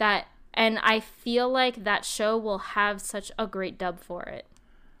and I feel like that show will have such a great dub for it,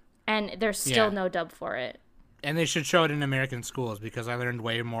 and there's still no dub for it. And they should show it in American schools, because I learned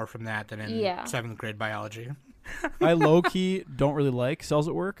way more from that than in 7th grade biology. I low-key don't really like Cells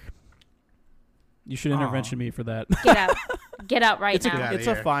at Work. You should intervention me for that. Get out. Get out right now. It's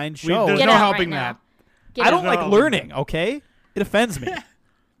a fine show. There's Get no out helping right that. I don't like learning, okay? It offends me.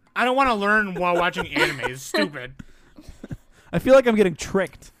 I don't want to learn while watching anime. It's stupid. I feel like I'm getting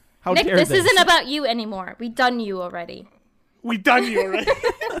tricked. How Nick, dare this they? isn't about you anymore. We done you already.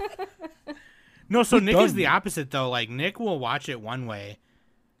 No, so Nick is the opposite, though. Like, Nick will watch it one way,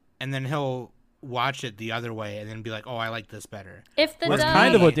 and then he'll watch it the other way, and then be like, oh, I like this better. That's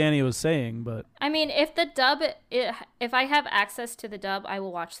kind of what Danny was saying, but... I mean, if the dub... If I have access to the dub, I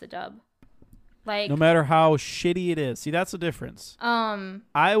will watch the dub. Like, no matter how shitty it is. See, that's the difference.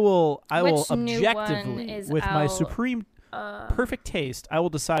 I will objectively, with my supreme perfect taste, I will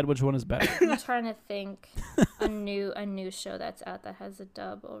decide which one is better. I'm trying to think a new show that's out that has a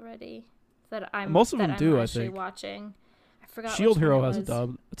dub already. Most of them do, I think. Watching. I forgot. Shield Hero has a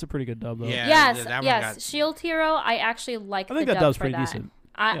dub. It's a pretty good dub, though. Yeah, yes. Shield Hero, I actually like. I think the that dub dub's for pretty that. decent.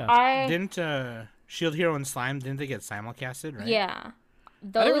 Didn't Shield Hero and Slime, didn't they get simulcasted, right? Yeah. I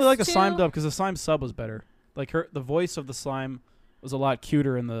didn't really like the Slime dub because the Slime sub was better. Like the voice of the Slime was a lot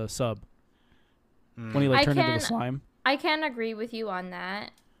cuter in the sub when he turned into the slime. I can agree with you on that,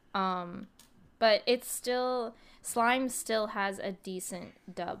 but it's still Slime still has a decent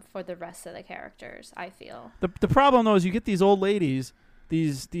dub for the rest of the characters. I feel the problem though is you get these old ladies,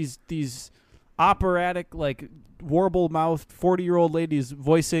 these operatic like warble mouthed 40-year-old ladies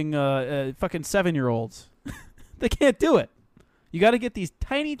voicing fucking 7-year-olds. They can't do it. You got to get these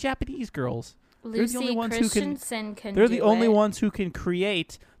tiny Japanese girls. Lucy Christensen can. They're the only ones who can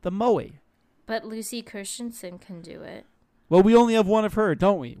create the moe. But Lucy Christensen can do it. Well, we only have one of her,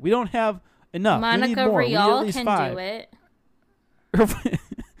 don't we? We don't have enough. Monica Rial can 5. Do it.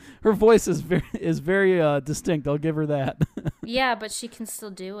 Her voice is very distinct. I'll give her that. Yeah, but she can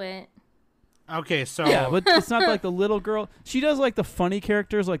still do it. Okay, so yeah, but it's not like the little girl. She does like the funny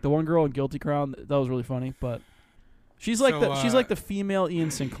characters, like the one girl in Guilty Crown. That was really funny, but she's like she's like the female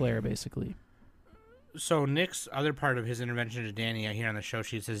Ian Sinclair, basically. So Nick's other part of his intervention to Danny, I hear on the show,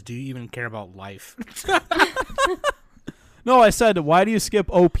 she says, "Do you even care about life?" No, I said, why do you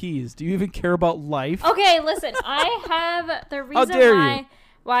skip OPs? Do you even care about life? Okay, listen. I have the reason dare you.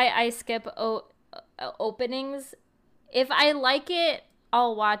 why I skip openings. If I like it,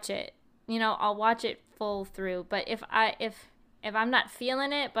 I'll watch it. I'll watch it full through. But if I'm not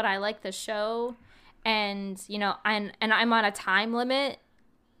feeling it, but I like the show, and I'm on a time limit,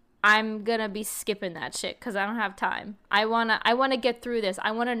 I'm gonna be skipping that shit because I don't have time. I wanna get through this.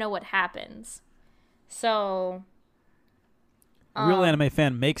 I wanna know what happens. So. Real anime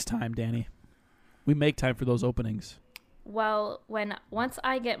fan makes time, Danny. We make time for those openings. Well, once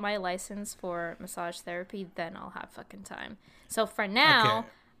I get my license for massage therapy, then I'll have fucking time. So for now, Okay.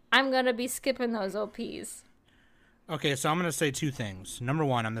 I'm gonna be skipping those OPs. Okay, so I'm going to say two things. Number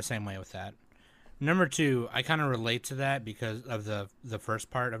one, I'm the same way with that. Number two, I kind of relate to that because of the first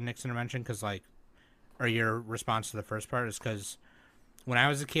part of Nick's intervention, or your response to the first part is because when I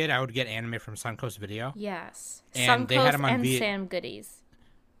was a kid, I would get anime from Suncoast Video. Yes, And they had Suncoast 'em on and Sam Goodies.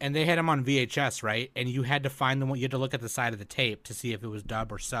 And they had them on VHS, right? And you had to find them. You had to look at the side of the tape to see if it was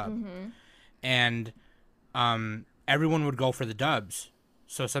dub or sub. Mm-hmm. And everyone would go for the dubs.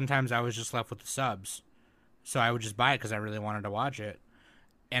 So sometimes I was just left with the subs. So I would just buy it because I really wanted to watch it.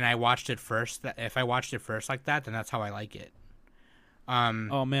 And I watched it first. If I watched it first like that, then that's how I like it.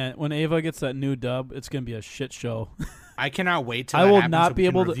 Oh man, when Ava gets that new dub, it's gonna be a shit show. I cannot wait till I that will happens not so be we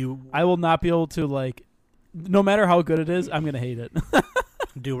can able to. review. I will not be able to no matter how good it is, I'm gonna hate it.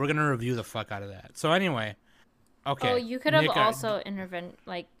 Dude, we're gonna review the fuck out of that. So anyway, okay. Oh, you could have Nick, also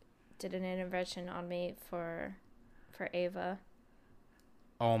did an intervention on me for Ava.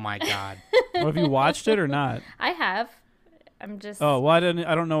 Oh my god. Well, have you watched it or not? I have. I'm just. Oh, well, I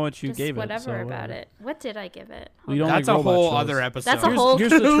don't know what you just gave whatever it. about it. What did I give it? Well, you don't That's like a robot whole shows. other episode. That's a whole.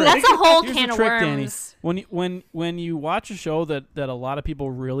 Here's the trick. That's a whole Here's can the of trick, worms. Danny. When you watch a show that a lot of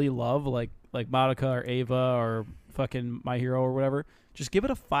people really love, like Madoka or Ava or fucking My Hero or whatever, just give it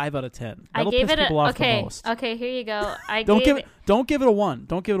a 5 out of 10. I That'll gave piss it people a off the most. Okay, here you go. Don't give it a 1.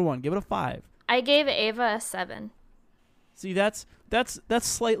 Don't give it a 1. Give it a 5. I gave Ava a 7. See, that's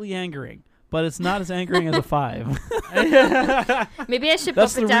slightly angering, but it's not as angering as a 5. Maybe I should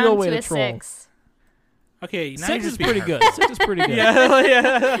That's bump it the real down way to to a troll. 6. Okay, now 6 you're is just being pretty good. hurtful. 6 is pretty good.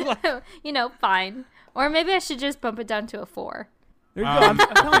 Yeah. Fine. Or maybe I should just bump it down to a 4. There you go. I'm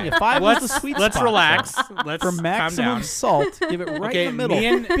telling you, 5 is the sweet Let's spot. relax. Let's For calm maximum down. salt, give it right Okay, in the middle. me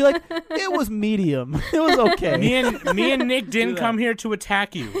and- Be like, it was medium. It was okay. Me and Nick didn't that. come here to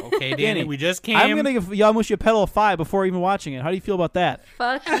attack you, okay, Danny? Danny, We just came. I'm gonna give Yamushi a pedal a 5 before even watching it. How do you feel about that?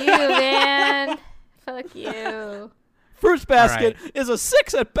 Fuck you, man. Fuck you. First basket is a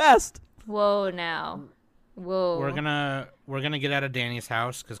 6 at best. Whoa, now. Whoa. We're gonna get out of Danny's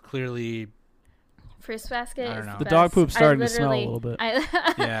house because clearly, First basket I don't is know. the The dog best. poop's starting I to smell a literally- little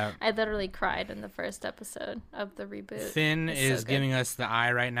bit. yeah, I literally cried in the first episode of the reboot. Finn It's is so good. giving us the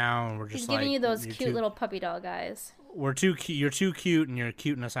eye right now, and we're just He's like, giving you those you're cute too- little puppy dog eyes. We're too cute. You're too cute, and you're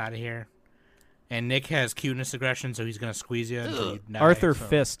cuting us out of here. And Nick has cuteness aggression, so he's gonna squeeze you until you die. Arthur so.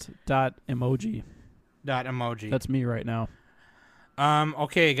 Fist dot emoji. Dot emoji. That's me right now.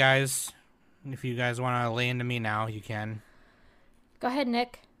 Okay, guys. If you guys want to lay into me now, you can. Go ahead,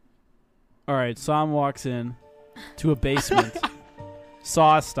 Nick. All right, Sam walks in to a basement,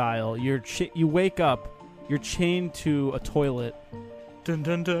 Saw style. You wake up, you're chained to a toilet Dun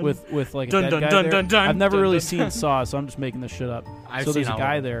dun dun. with like a Dun, dead dun, guy dun, there. dun, dun, I've never dun, really dun. seen Saw, so I'm just making this shit up. I've So seen there's a all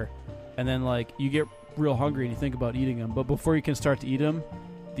guy of them. there, and then like you get real hungry and you think about eating him, but before you can start to eat him,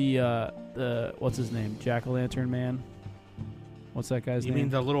 the what's his name, Jack-o'-lantern man. What's that guy's You name? mean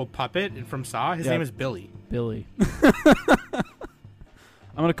the little puppet from Saw? His Yeah. name is Billy. Billy. I'm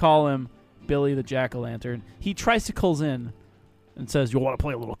gonna call him Billy the Jack-o'-lantern. He tricycles in and says, "You want to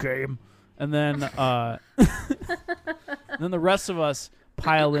play a little game?" And then, then the rest of us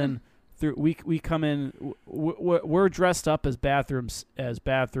pile in. Through we come in. We're dressed up as bathroom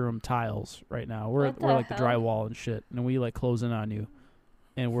tiles right now. We're What the like the hell? drywall and shit, and we like close in on you,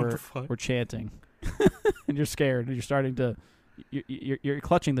 and What we're the fuck? we're chanting, and you're scared, and you're starting to you're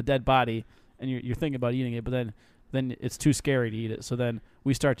clutching the dead body, and you're thinking about eating it, but then it's too scary to eat it. So then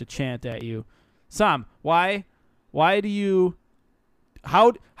we start to chant at you. Sam, why do you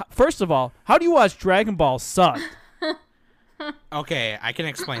first of all, how do you watch Dragon Ball subbed? Okay, I can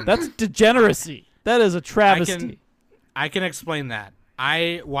explain that. That's degeneracy. That is a travesty. I can explain that.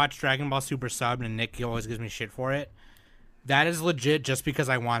 I watch Dragon Ball Super Sub, and Nick always gives me shit for it. That is legit just because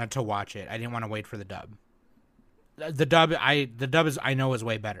I wanted to watch it. I didn't want to wait for the dub. The dub is I know is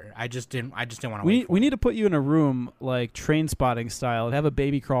way better. I just didn't want to wait. We need to put you in a room like Train Spotting style and have a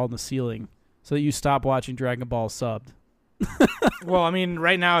baby crawl in the ceiling so that you stop watching Dragon Ball subbed. Well, I mean,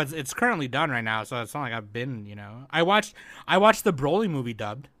 right now it's currently done right now, so it's not like I've been, I watched the Broly movie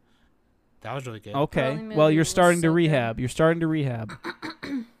dubbed. That was really good. Okay. Broly Well, movie you're was starting to so good. rehab. You're starting to rehab.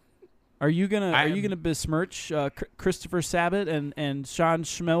 Are you gonna besmirch Christopher Sabat and Sean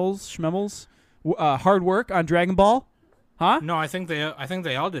Schmemmels hard work on Dragon Ball? Huh? No, I think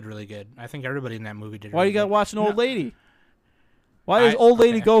they all did really good. I think everybody in that movie did. Why really you got to good. watch an old No. lady? Why is old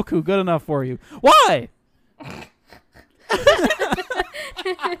lady okay. Goku good enough for you? Why?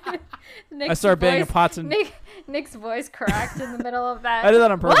 I start banging pots and Nick's voice cracked in the middle of that. I did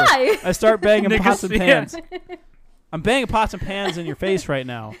that on purpose. Why? I start banging Nick pots is- and pans. I'm banging pots and pans in your face right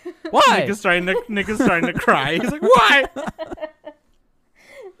now. Why? Nick is starting to cry. He's like, why?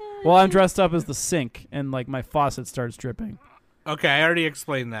 Well, I'm dressed up as the sink, and like my faucet starts dripping. Okay, I already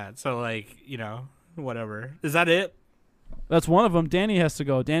explained that. So like, whatever. Is that it? That's one of them. Danny has to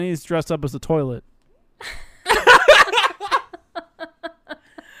go. Danny's dressed up as the toilet.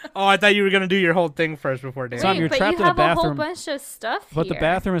 Oh, I thought you were gonna do your whole thing first before Dan. Tom, you're but trapped you in a have a whole bathroom. bunch of stuff But here. the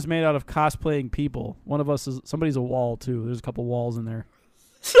bathroom is made out of cosplaying people. One of us is somebody's a wall too. There's a couple walls in there.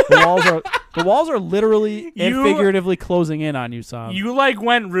 The walls are literally and You- figuratively closing in on you, Sam. You like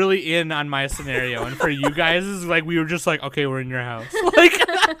went really in on my scenario, and for you guys, is like we were just like, okay, we're in your house. Like,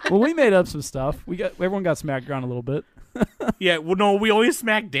 Well, we made up some stuff. Everyone got smacked around a little bit. yeah, well, no, we always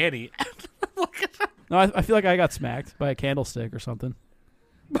smacked Danny. No, I feel like I got smacked by a candlestick or something.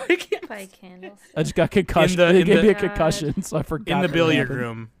 Like, by candles. I just got concussion. In the- They in gave the- me a concussion, so I forgot. in the what billiard happened.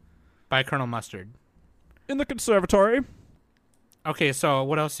 room by Colonel Mustard. In the conservatory. Okay, so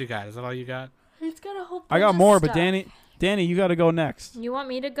what else you got? Is that all you got? He's got a whole. I got bunch of more, but stuff. Danny, you got to go next. You want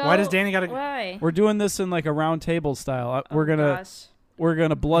me to go? Why does Danny gotta? Why? We're doing this in like a round table style. We're gonna Gosh.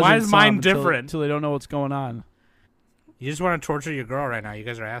 bludgeon. Why is mine some different? until they don't know what's going on? You just want to torture your girl right now. You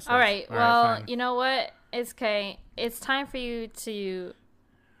guys are assholes. All right. Well, fine. you know what? It's okay. It's time for you to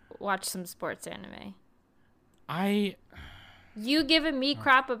watch some sports anime. You giving me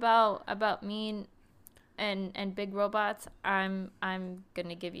crap about me and big robots. I'm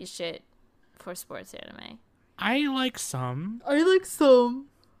gonna give you shit for sports anime. I like some. I like some.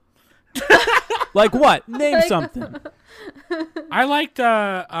 Like what? Name something. I liked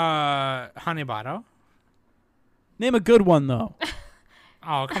Hanebado. Name a good one though.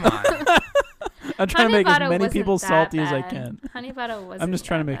 Oh, come on. I'm trying to make as Hanebado many wasn't people that salty as I bad. can. Hanebado wasn't. I'm just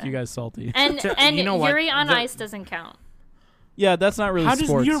trying to that make you bad. guys salty. And You know what? Yuri on The- Ice doesn't count. Yeah, that's not really How does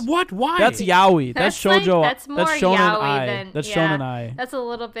sports. your what? Why? That's yaoi. That's like- shoujo. that's more shonen yaoi ai. than That's yeah, shonen ai. That's a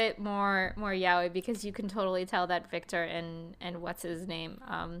little bit more yaoi because you can totally tell that Victor and what's his name,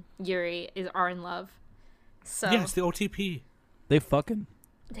 Yuri are in love. So Yeah, it's the OTP. They fucking.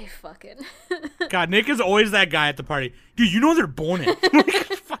 they fucking. God, Nick is always that guy at the party. Dude, you know they're boning. Like,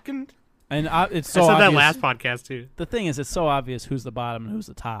 fucking. And it's so I said obvious. that last podcast too. The thing is, it's so obvious who's the bottom and who's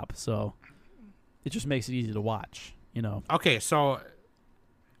the top. So it just makes it easy to watch. You know. Okay, so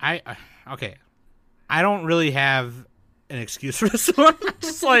I don't really have an excuse for this one.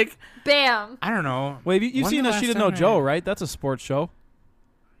 Just like Bam. I don't know. Wait, you've When's seen the Ashita last no time Joe, right? That's a sports show.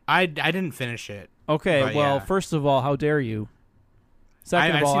 I didn't finish it. Okay, But, well, yeah. first of all, how dare you?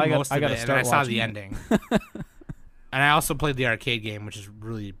 Second I've of all, seen I most got of to it, start and I saw watching the it. ending. And I also played the arcade game, which is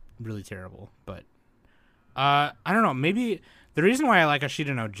really, really terrible. But I don't know. Maybe the reason why I like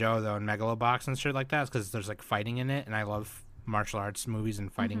Ashita no Joe though and Megalobox and shit like that is because there's like fighting in it, and I love martial arts movies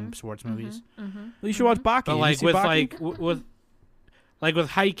and fighting sports movies. Well, you should watch Baki. But Have you like seen with Baki? with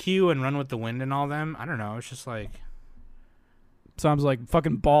Haikyuu and Run with the Wind and all them, I don't know. It's just like Sounds like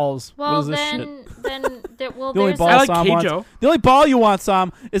fucking balls. Well, what is this shit? then there, well, The only there's ball I like Sam wants- Keijo. The only ball you want,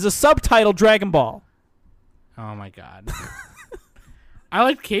 Sam, is a subtitle Dragon Ball. Oh my god. I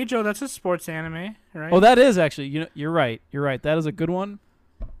like Keijo. That's a sports anime, right? Oh, that is actually. You're right. You're right. That is a good one.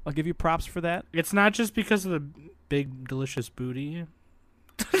 I'll give you props for that. It's not just because of the big delicious booty.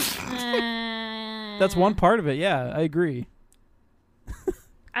 That's one part of it. Yeah, I agree.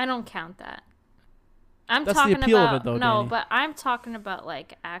 I don't count that. I'm That's the talking appeal of about it, though, no, Danny. but I'm talking about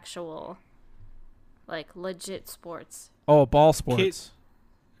like actual, like legit sports, Oh, ball sports.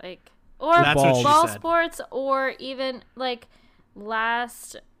 like or That's what she ball said. sports, or even like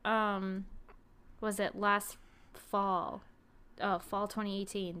last was it last fall? Fall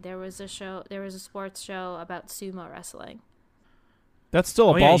 2018. There was a sports show about sumo wrestling. That's still a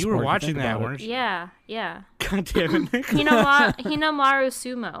Oh ball yeah, you sport. were if watching think that, about it. weren't you? Yeah, yeah. God damn it, Nick. Hinamaru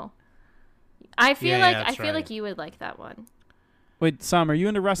Sumo. I feel Yeah, like that's I feel right. like you would like that one. Wait, Sam, are you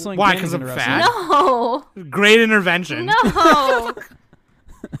into wrestling? Why, Danny's 'cause I'm into fat? wrestling? No, Great intervention. no.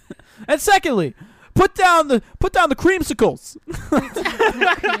 And secondly, put down the creamsicles.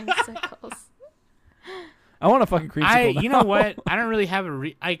 Creamsicles. I want a fucking creamsicle. You know what? I don't really have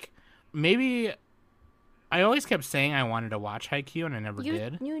a like. Maybe I always kept saying I wanted to watch Haikyuu, and I never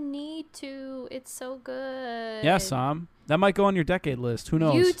did. You need to. It's so good. Yeah, Sam. That might go on your decade list. Who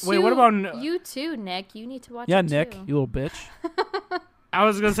knows? You too, Wait, what about you too, Nick? You need to watch yeah, it Nick, too. you little bitch. I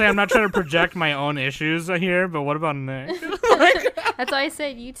was gonna say I'm not trying to project my own issues here, but what about Nick? That's why I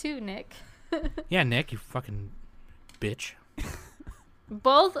said you too, Nick. Yeah, Nick, you fucking bitch.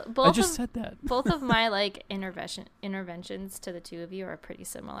 Both I just of, said that. both of my like interventions to the two of you are pretty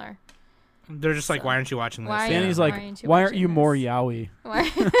similar. They're just like, So, why aren't you watching this? why- Danny's why like, aren't you why aren't watching you more this? yaoi?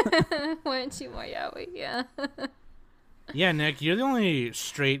 Why aren't you more yaoi? Yeah. Yeah, Nick, you're the only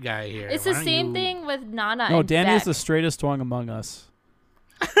straight guy here. It's Why the don't same you- thing with Nana No, and Danny is Beck. the straightest one among us.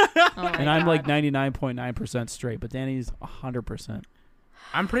 Oh my And I'm like God. 99.9% straight, but Danny's 100%.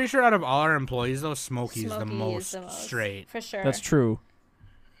 I'm pretty sure out of all our employees, though, Smokey's the Smokey most is the most, straight. for sure. That's true.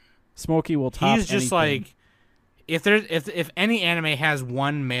 Smokey will top He's just anything. like, if any anime has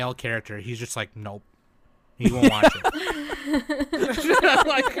one male character, he's just like, nope, he won't watch it.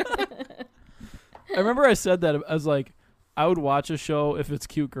 Like, I remember I said that. I was like, I would watch a show if it's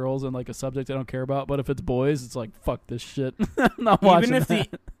cute girls and like a subject I don't care about, but if it's boys, it's like, fuck this shit. I'm not watching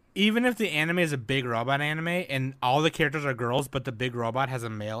even if the anime is a big robot anime and all the characters are girls, but the big robot has a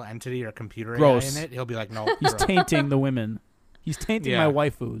male entity or computer Gross. AI in it, he'll be like, no. He's gross. tainting the women. He's tainting Yeah. my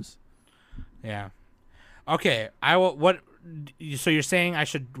waifus. Yeah. Okay. I will. What? So you're saying I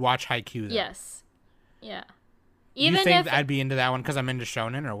should watch Haikyuu? Then? Yes. Yeah. You Even think if I'd be into that one because I'm into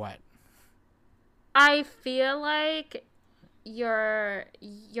shonen or what? I feel like your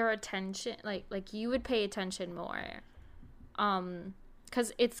attention, like you would pay attention more,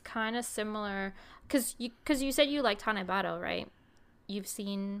 because it's kind of similar. Because you said you liked Hanebado, right? You've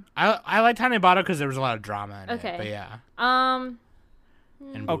seen. I liked Hanebado because there was a lot of drama in Okay. it. But yeah. Um.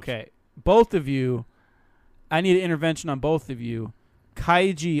 And boobs. Okay, both of you, I need an intervention on both of you.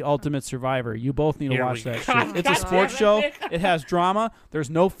 Kaiji Ultimate Survivor. You both need to Here watch we that go. shit. It's a God sports damn show. it. It has drama. There's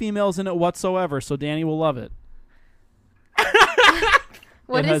no females in it whatsoever, so Danny will love it.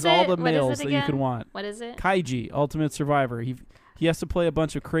 What it is has all the What is males it that you again? can want. What is it? Kaiji Ultimate Survivor. He has to play a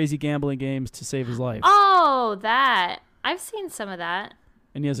bunch of crazy gambling games to save his life. Oh, that. I've seen some of that.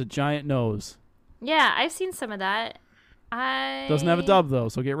 And he has a giant nose. Yeah, I've seen some of that. Doesn't have a dub though,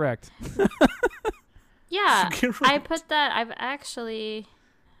 so get wrecked. Yeah, Get I wrecked. put that. I've actually.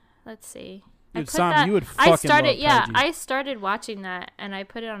 Let's see. I Dude, put Sam, that. you would I fucking started. love Yeah, Kaiji. I started watching that, and I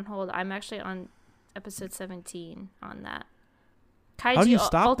put it on hold. I'm actually on episode 17 on that. Kaiji How do you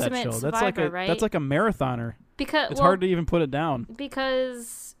stop Ultimate that show? Survivor, right? That's like a marathoner. because It's well, hard to even put it down.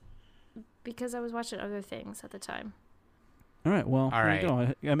 because I was watching other things at the time. All right, well, All there you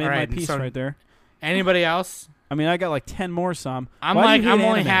right. go. I made All my right, piece so- right there. Anybody else? I mean, I got like 10 more, Sam. I'm Why do you hate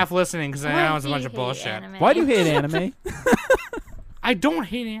only anime? half listening because I know it's a Why bunch do of you bullshit. hate anime? Why do you hate anime? I don't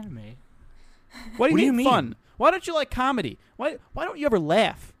hate anime. Why do What do you you hate mean? fun? Why don't you like comedy? Why don't you ever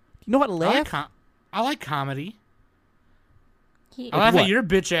laugh? Do you know how to laugh? I like comedy. He, I laugh what? at your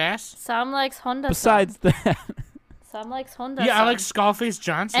bitch ass. Sam likes Honda. Besides that, Sam likes Honda. Yeah, I like Skullface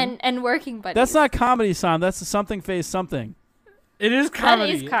Johnson. and working buddies. that's not comedy, Sam. That's a something face something. It is That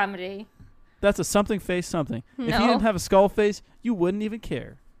comedy. is comedy. That's a something face something. If you No. didn't have a skull face, you wouldn't even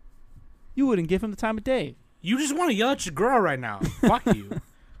care. You wouldn't give him the time of day. You just want to yell at your girl right now. Fuck you.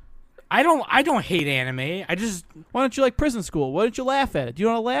 I don't hate anime. I just Why don't you like Prison School? Why don't you laugh at it? Do you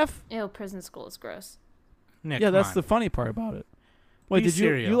want to laugh? Ew, prison school is gross. Nick, Yeah, come that's on. the funny part about it. Wait, Be did you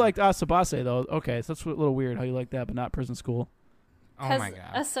serial. liked Asabase though? Okay, so that's a little weird how you like that, but not Prison School. Oh my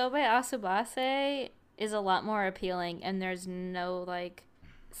god. Asobe Asubase is a lot more appealing, and there's no like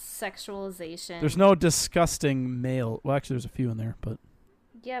sexualization. There's no disgusting male. Well, actually, there's a few in there, but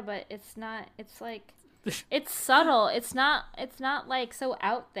Yeah, but it's not. It's like it's subtle. It's not like so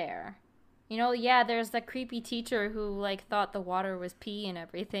out there. You know, yeah, there's that creepy teacher who like thought the water was pee and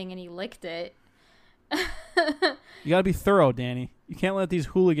everything, and he licked it. you gotta be thorough, Danny. You can't let these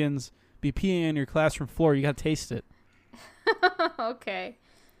hooligans be peeing in your classroom floor. You gotta taste it. Okay.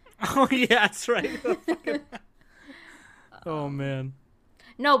 Oh yeah, that's right. Oh man.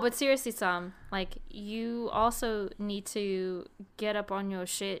 No, but seriously, Sam, like, you also need to get up on your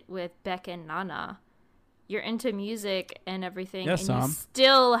shit with Beck and Nana. You're into music and everything, Yes, and you Sam.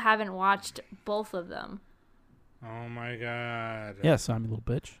 still haven't watched both of them. Oh my god. Yes, I'm a little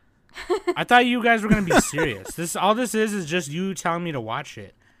bitch. I thought you guys were gonna be serious. All this is just you telling me to watch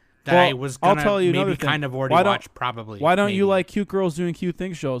it. That Well, I was I'll gonna tell you maybe another thing. kind of already Why don't- watch probably. Why don't you maybe. like cute girls doing cute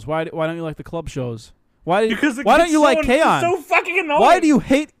things shows? Why don't you like the club shows? Why Because it why don't gets you like so- K-On? So fucking annoying. Why do you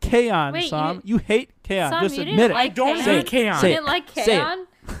hate K-On, Wait, Sam? you- You hate K-On. Sam, Just you admit didn't it. I like don't K-On? hate Say it. K-On. You Say it. didn't like Say it. K-On?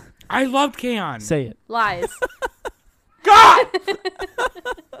 I loved K-On! Say it. Lies. God!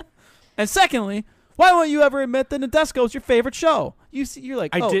 And secondly, why won't you ever admit that Nadesco is your favorite show? You're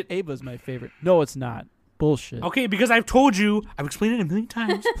like, I did- Ava's my favorite. No, it's not. Bullshit. Okay, because I've told you, I've explained it a million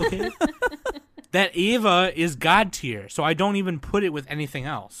times, okay? That Ava is God tier, so I don't even put it with anything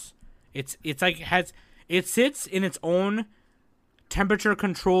else. It's like it sits in its own temperature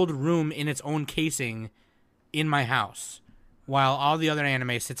controlled room in its own casing in my house, while all the other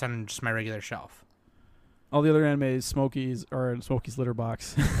anime sits on just my regular shelf. All the other animes, Smokey's or in Smokey's litter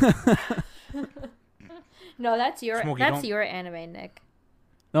box. No, that's Smokey, your anime, Nick.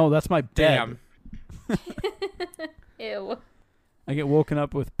 No, that's my bed. Damn. Ew. I get woken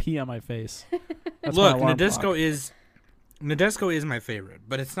up with pee on my face. That's Look, my alarm Nadesco clock. is my favorite,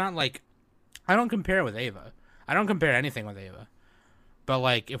 but it's not like I don't compare it with Ava. I don't compare anything with Ava. But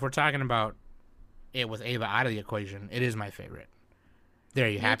like if we're talking about it with Ava out of the equation, it is my favorite. There,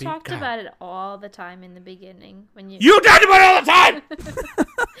 you happy? You talked God. about it all the time in the beginning when you You talked about it all the time.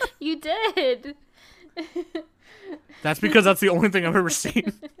 You did. That's because that's the only thing I've ever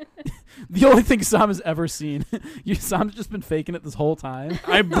seen. The only thing Sam has ever seen. Sam's just been faking it this whole time.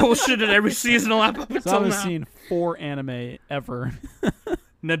 I bullshitted every seasonal up until Sam has now. seen 4 anime ever.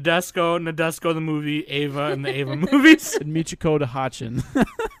 Nadesco the movie, Ava and the Ava movies, And Michiko to Hachin.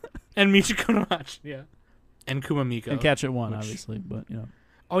 and Michiko no Hachin, yeah, and Kumamiko. And Catch It 1, Which- obviously. But, you know.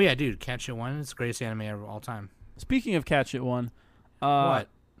 Oh yeah, dude, Catch It 1 is the greatest anime of all time. Speaking of Catch It 1, What?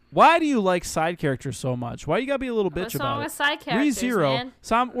 why do you like side characters so much? Why you gotta be a little bitch What's wrong about with it? side characters, ReZero. man?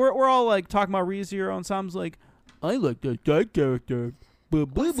 Sam, we're all like talking about ReZero, and Sam's like, I like that side character. Blah,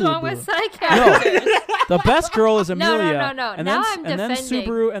 blah, What's blah, wrong blah. with side characters? The best girl is No, Amelia. no. And Now then, I'm and then defending.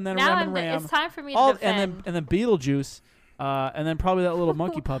 Subaru, and then Now Ram and Ram. it's time for me to All, defend. and then Beetlejuice, and then probably that little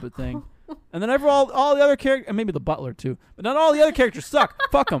monkey puppet thing. And then all the other characters, and maybe the butler too. But not all the other characters suck.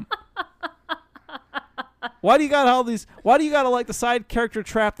 Fuck them. Why do you got all these? Why do you got to like the side character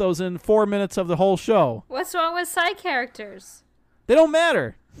trap those in 4 minutes of the whole show? What's wrong with side characters? They don't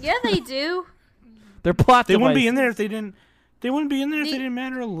matter. Yeah, they do. They're plot They wouldn't be in devices. there if they didn't. They wouldn't be in there if The- they didn't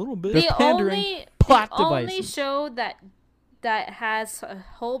matter a little bit. They're the pandering only plot the only devices. show that has a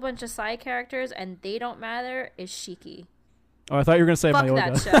whole bunch of side characters and they don't matter is Shiki. Oh, I thought you were gonna say Fuck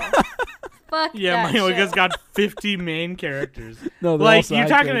Mayoga. that show. Fuck Yeah, that Mayoga's show. got 50 main characters. No, they're all Like side you're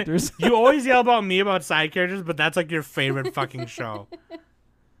talking. characters. You always yell about me about side characters, but that's like your favorite fucking show.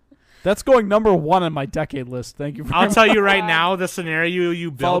 That's going number 1 on my decade list. Thank you. I'll tell you right God. now, the scenario you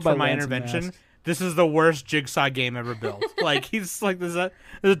Followed built by for my Lance and intervention. Mask. This is the worst Jigsaw game ever built. Like he's like there's a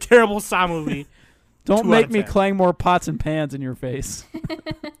terrible Saw movie. Don't 2 make out of me 10. clang more pots and pans in your face.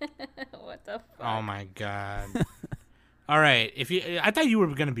 What the fuck? Oh my god. All right, I thought you were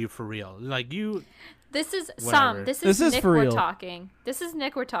gonna be for real. Like you. This is Whatever. Sam. This is This is Nick for we're real. talking. This is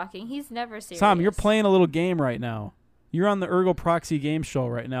Nick we're talking. He's never serious. Sam, you're playing a little game right now. You're on the Ergo Proxy game show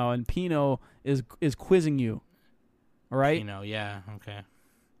right now, and Pino is quizzing you. All right? You know, yeah, okay.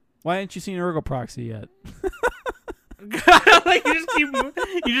 Why haven't you seen Ergo Proxy yet? Like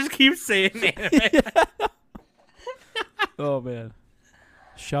you just keep saying anime. Oh man!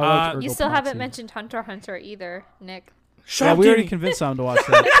 Shout out to Ergo You still haven't Proxy. mentioned Hunter x Hunter either, Nick. Shut Yeah, up, we already Danny. convinced Sam to watch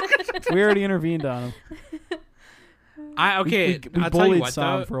that. We already intervened on him. Okay, we I'll tell you bullied what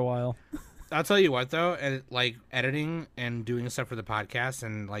Sam though. for a while. I'll tell you what though, and like editing and doing stuff for the podcast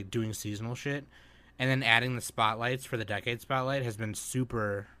and like doing seasonal shit, and then adding the spotlights for the decade spotlight has been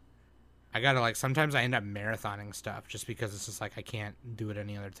super. I gotta like sometimes I end up marathoning stuff just because it's just like I can't do it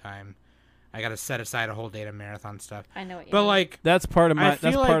any other time. I gotta set aside a whole day to marathon stuff. I know what you But mean. like That's part of I my. That's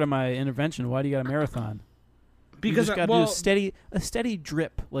feel part like- of my intervention. Why do you got a marathon? because you just got to do a steady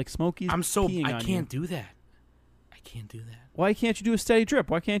drip like Smokey's. I'm so peeing I on can't you. do that. I can't do that. Why can't you do a steady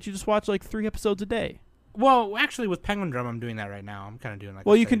drip? Why can't you just watch like 3 episodes a day? Well, actually, with Penguin Drum, I'm doing that right now. I'm kind of doing like.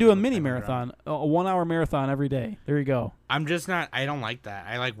 Well, a you can steady do a with mini Penguin Drum. marathon, a 1 hour marathon every day. There you go. I'm just not. I don't like that.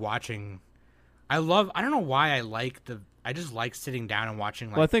 I like watching. I don't know why I like the. I just like sitting down and watching.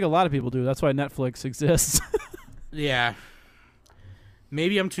 Like, Well, I think a lot of people do. That's why Netflix exists. yeah.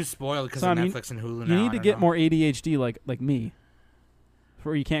 Maybe I'm too spoiled because of Sam, you- Netflix and Hulu now. You I need to don't get know. more ADHD like me,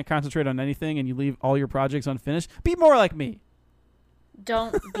 where you can't concentrate on anything and you leave all your projects unfinished. Be more like me.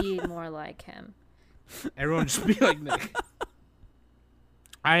 Don't be more like him. Everyone just be like Nick.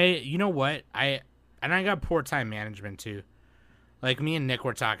 You know what? I got poor time management too. Like me and Nick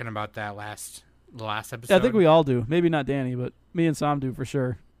were talking about that the last episode. Yeah, I think we all do. Maybe not Danny, but me and Sam do for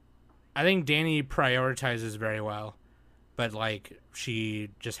sure. I think Danny prioritizes very well, but like she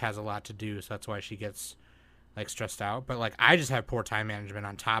just has a lot to do, so that's why she gets like stressed out. But like I just have poor time management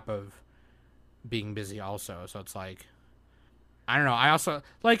on top of being busy also, so it's like I don't know. I also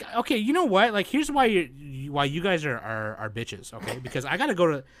like. Okay, you know what? Like, here's why you guys are bitches. Okay, because I get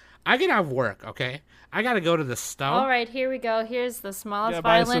out of work. Okay, I gotta go to the stove. All right, here we go. Here's the smallest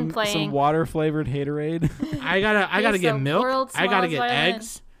buy violin playing. some water flavored Haterade. I gotta get milk. world's I gotta smallest get violin.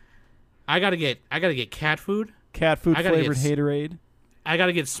 eggs. I gotta get cat food. Cat food I gotta flavored get Haterade. I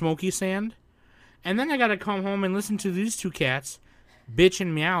gotta get smoky sand, and then I gotta come home and listen to these two cats bitch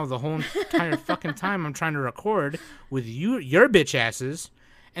and meow the whole entire fucking time I'm trying to record with your bitch asses.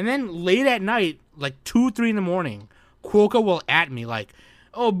 And then late at night, like 2, 3 in the morning, Quokka will at me like,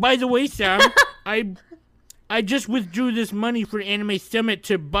 "Oh, by the way, Sam, I just withdrew this money for Anime Summit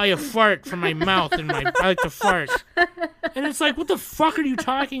to buy a fart for my mouth, and I like to fart." And it's like, what the fuck are you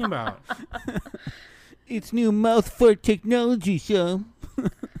talking about? It's new mouth fart technology, Sam.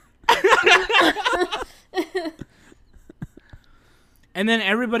 And then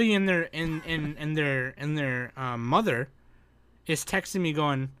everybody in their mother is texting me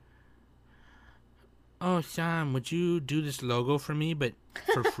going, "Oh, Sam, would you do this logo for me, but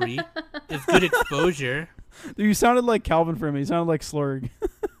for free? It's good exposure." Dude, you sounded like Calvin for me. You sounded like Slurg.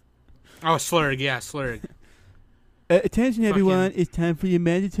 Oh, Slurg, yeah, Slurg. Attention, everyone. It's time for your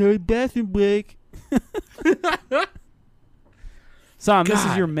mandatory bathroom break. Sam, this is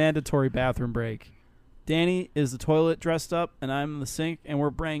God. your mandatory bathroom break. Danny is the toilet dressed up, and I'm the sink, and we're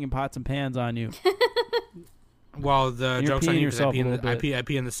banging pots and pans on you. Well, the And you're joke's on peeing you 'cause yourself a I little bit.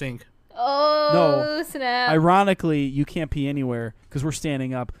 pee in the sink. Oh, snap. Ironically, you can't pee anywhere because we're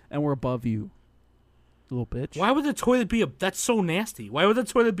standing up, and we're above you. Little bitch. Why would the toilet be that's so nasty? Why would the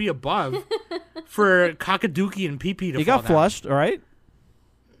toilet be above for cockadookey and pee-pee to You fall got down? flushed, all right?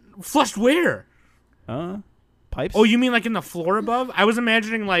 Flushed where? Pipes? Oh, you mean like in the floor above? I was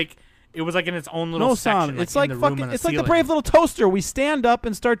imagining like it was like in its own little No, section. Sam. Like It's in like the room fucking. on the It's like the ceiling. brave little toaster. We stand up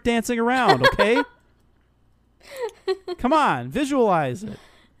and start dancing around. Okay. Come on, visualize it.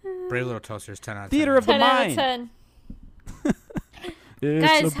 Brave Little Toaster is 10 out of 10. Theater of the 10 out of mind. 10. It's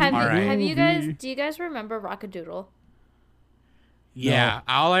Guys, a have All right. you guys? movie. Do you guys remember Rockadoodle? Yeah,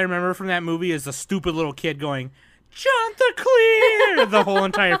 all I remember from that movie is the stupid little kid going, "Chanticleer!" the whole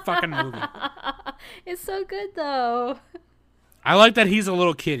entire fucking movie. It's so good though. I like that he's a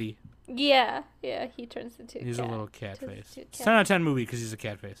little kitty. Yeah, he turns into He's cat. a little cat Turns face. into a It's cat. 10 out of 10 movie because he's a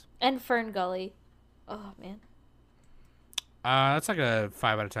cat face. And Fern Gully. Oh man. That's like a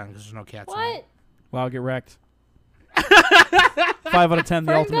 5 out of 10 because there's no cats in What? it. Wow, get wrecked. 5 out of 10.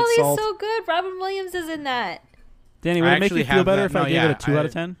 The Fern ultimate Gully salt. is so good. Robin Williams is in that. Danny, would I it make you actually feel have better that- if I no, gave yeah, it a 2 out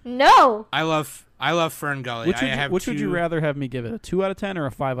of 10? No. I love Fern Gully. Which would you two- rather have me give it? A 2 out of 10 or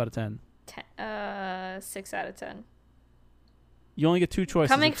a 5 out of 10? 6 out of 10. You only get two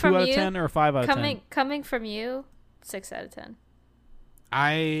choices: Coming a 2 from out of you- 10 or a 5 out of 10. Coming from you, 6 out of 10.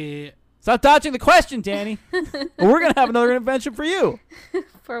 Stop dodging the question, Danny. Or we're gonna have another intervention for you.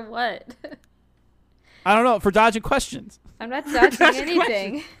 For what? I don't know, for dodging questions. I'm not dodging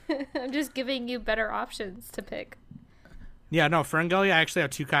anything. I'm just giving you better options to pick. Yeah, no, Fern Gully, I actually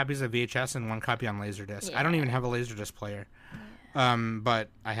have 2 copies of VHS and 1 copy on Laserdisc. I don't even have a Laserdisc player. But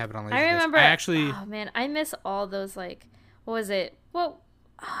I have it on Laserdisc. I remember. I actually... Oh man, I miss all those like. What was it? Fuck.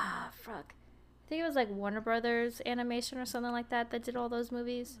 I think it was like Warner Brothers Animation or something like that did all those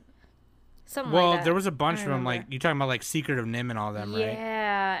movies. Something like that. there was a bunch I of them. Like remember. you're talking about, like Secret of Nim and all them, right?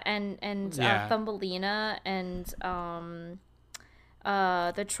 Yeah, and Yeah. Thumbelina and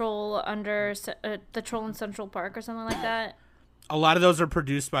the troll the troll in Central Park or something like that. A lot of those are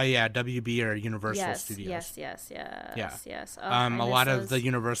produced by WB or Universal Yes, Studios. yes. Yeah. Oh, A I miss lot of those. the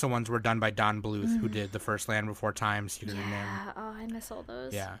Universal ones were done by Don Bluth, who did The First Land Before Time, Secret of Nim. Yeah. Oh, I miss all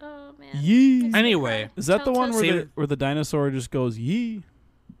those. Yeah. Oh man. Yee. Makes me Anyway. cry. Is that the one Save it. where the dinosaur just goes yee?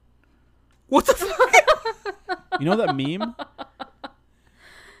 What the fuck? You know that meme?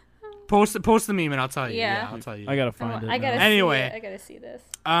 Post the meme and I'll tell you. Yeah. I'll tell you. I gotta find it. I gotta now. Anyway. see it. I gotta see this.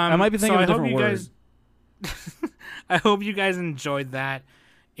 I might be thinking so of a I hope different you word. guys- I hope you guys enjoyed that.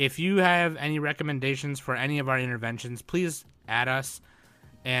 If you have any recommendations for any of our interventions, please add us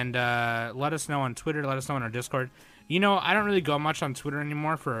and let us know on Twitter. Let us know on our Discord. You know, I don't really go much on Twitter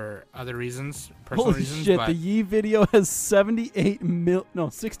anymore for other reasons, personal Holy reasons. shit! But The Yee video has 68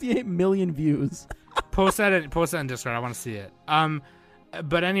 million views. post that in Discord. I want to see it.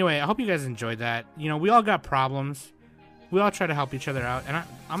 But anyway, I hope you guys enjoyed that. You know, we all got problems. We all try to help each other out. And I'm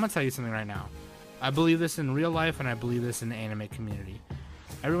gonna tell you something right now. I believe this in real life, and I believe this in the anime community.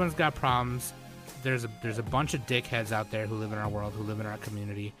 Everyone's got problems. There's a bunch of dickheads out there who live in our world, who live in our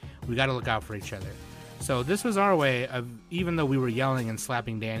community. We got to look out for each other. So this was our way of, even though we were yelling and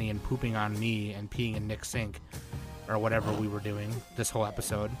slapping Danny and pooping on me and peeing in Nick's sink, or whatever we were doing this whole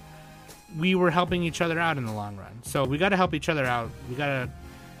episode, we were helping each other out in the long run. So we got to help each other out. We got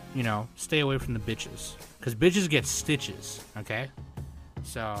to, stay away from the bitches. Because bitches get stitches, okay?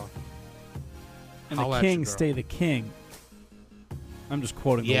 So. And the king stay the king. I'm just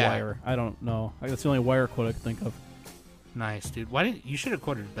quoting The Wire. I don't know. That's the only Wire quote I can think of. Nice, dude. You should have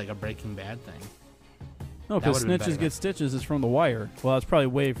quoted like a Breaking Bad thing. No, because snitches get stitches is from The Wire. Well, it's probably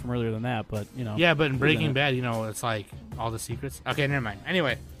way from earlier than that, but Yeah, but in Breaking Bad, it's like all the secrets. Okay, never mind.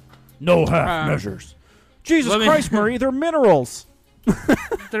 Anyway, no half measures. Jesus Christ, Murray, they're minerals.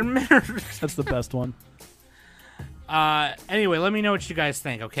 They're minerals. That's the best one. Anyway, let me know what you guys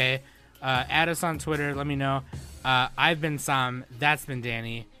think. Okay, add us on Twitter. Let me know. I've been Sam. That's been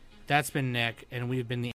Danny. That's been Nick, and we've been the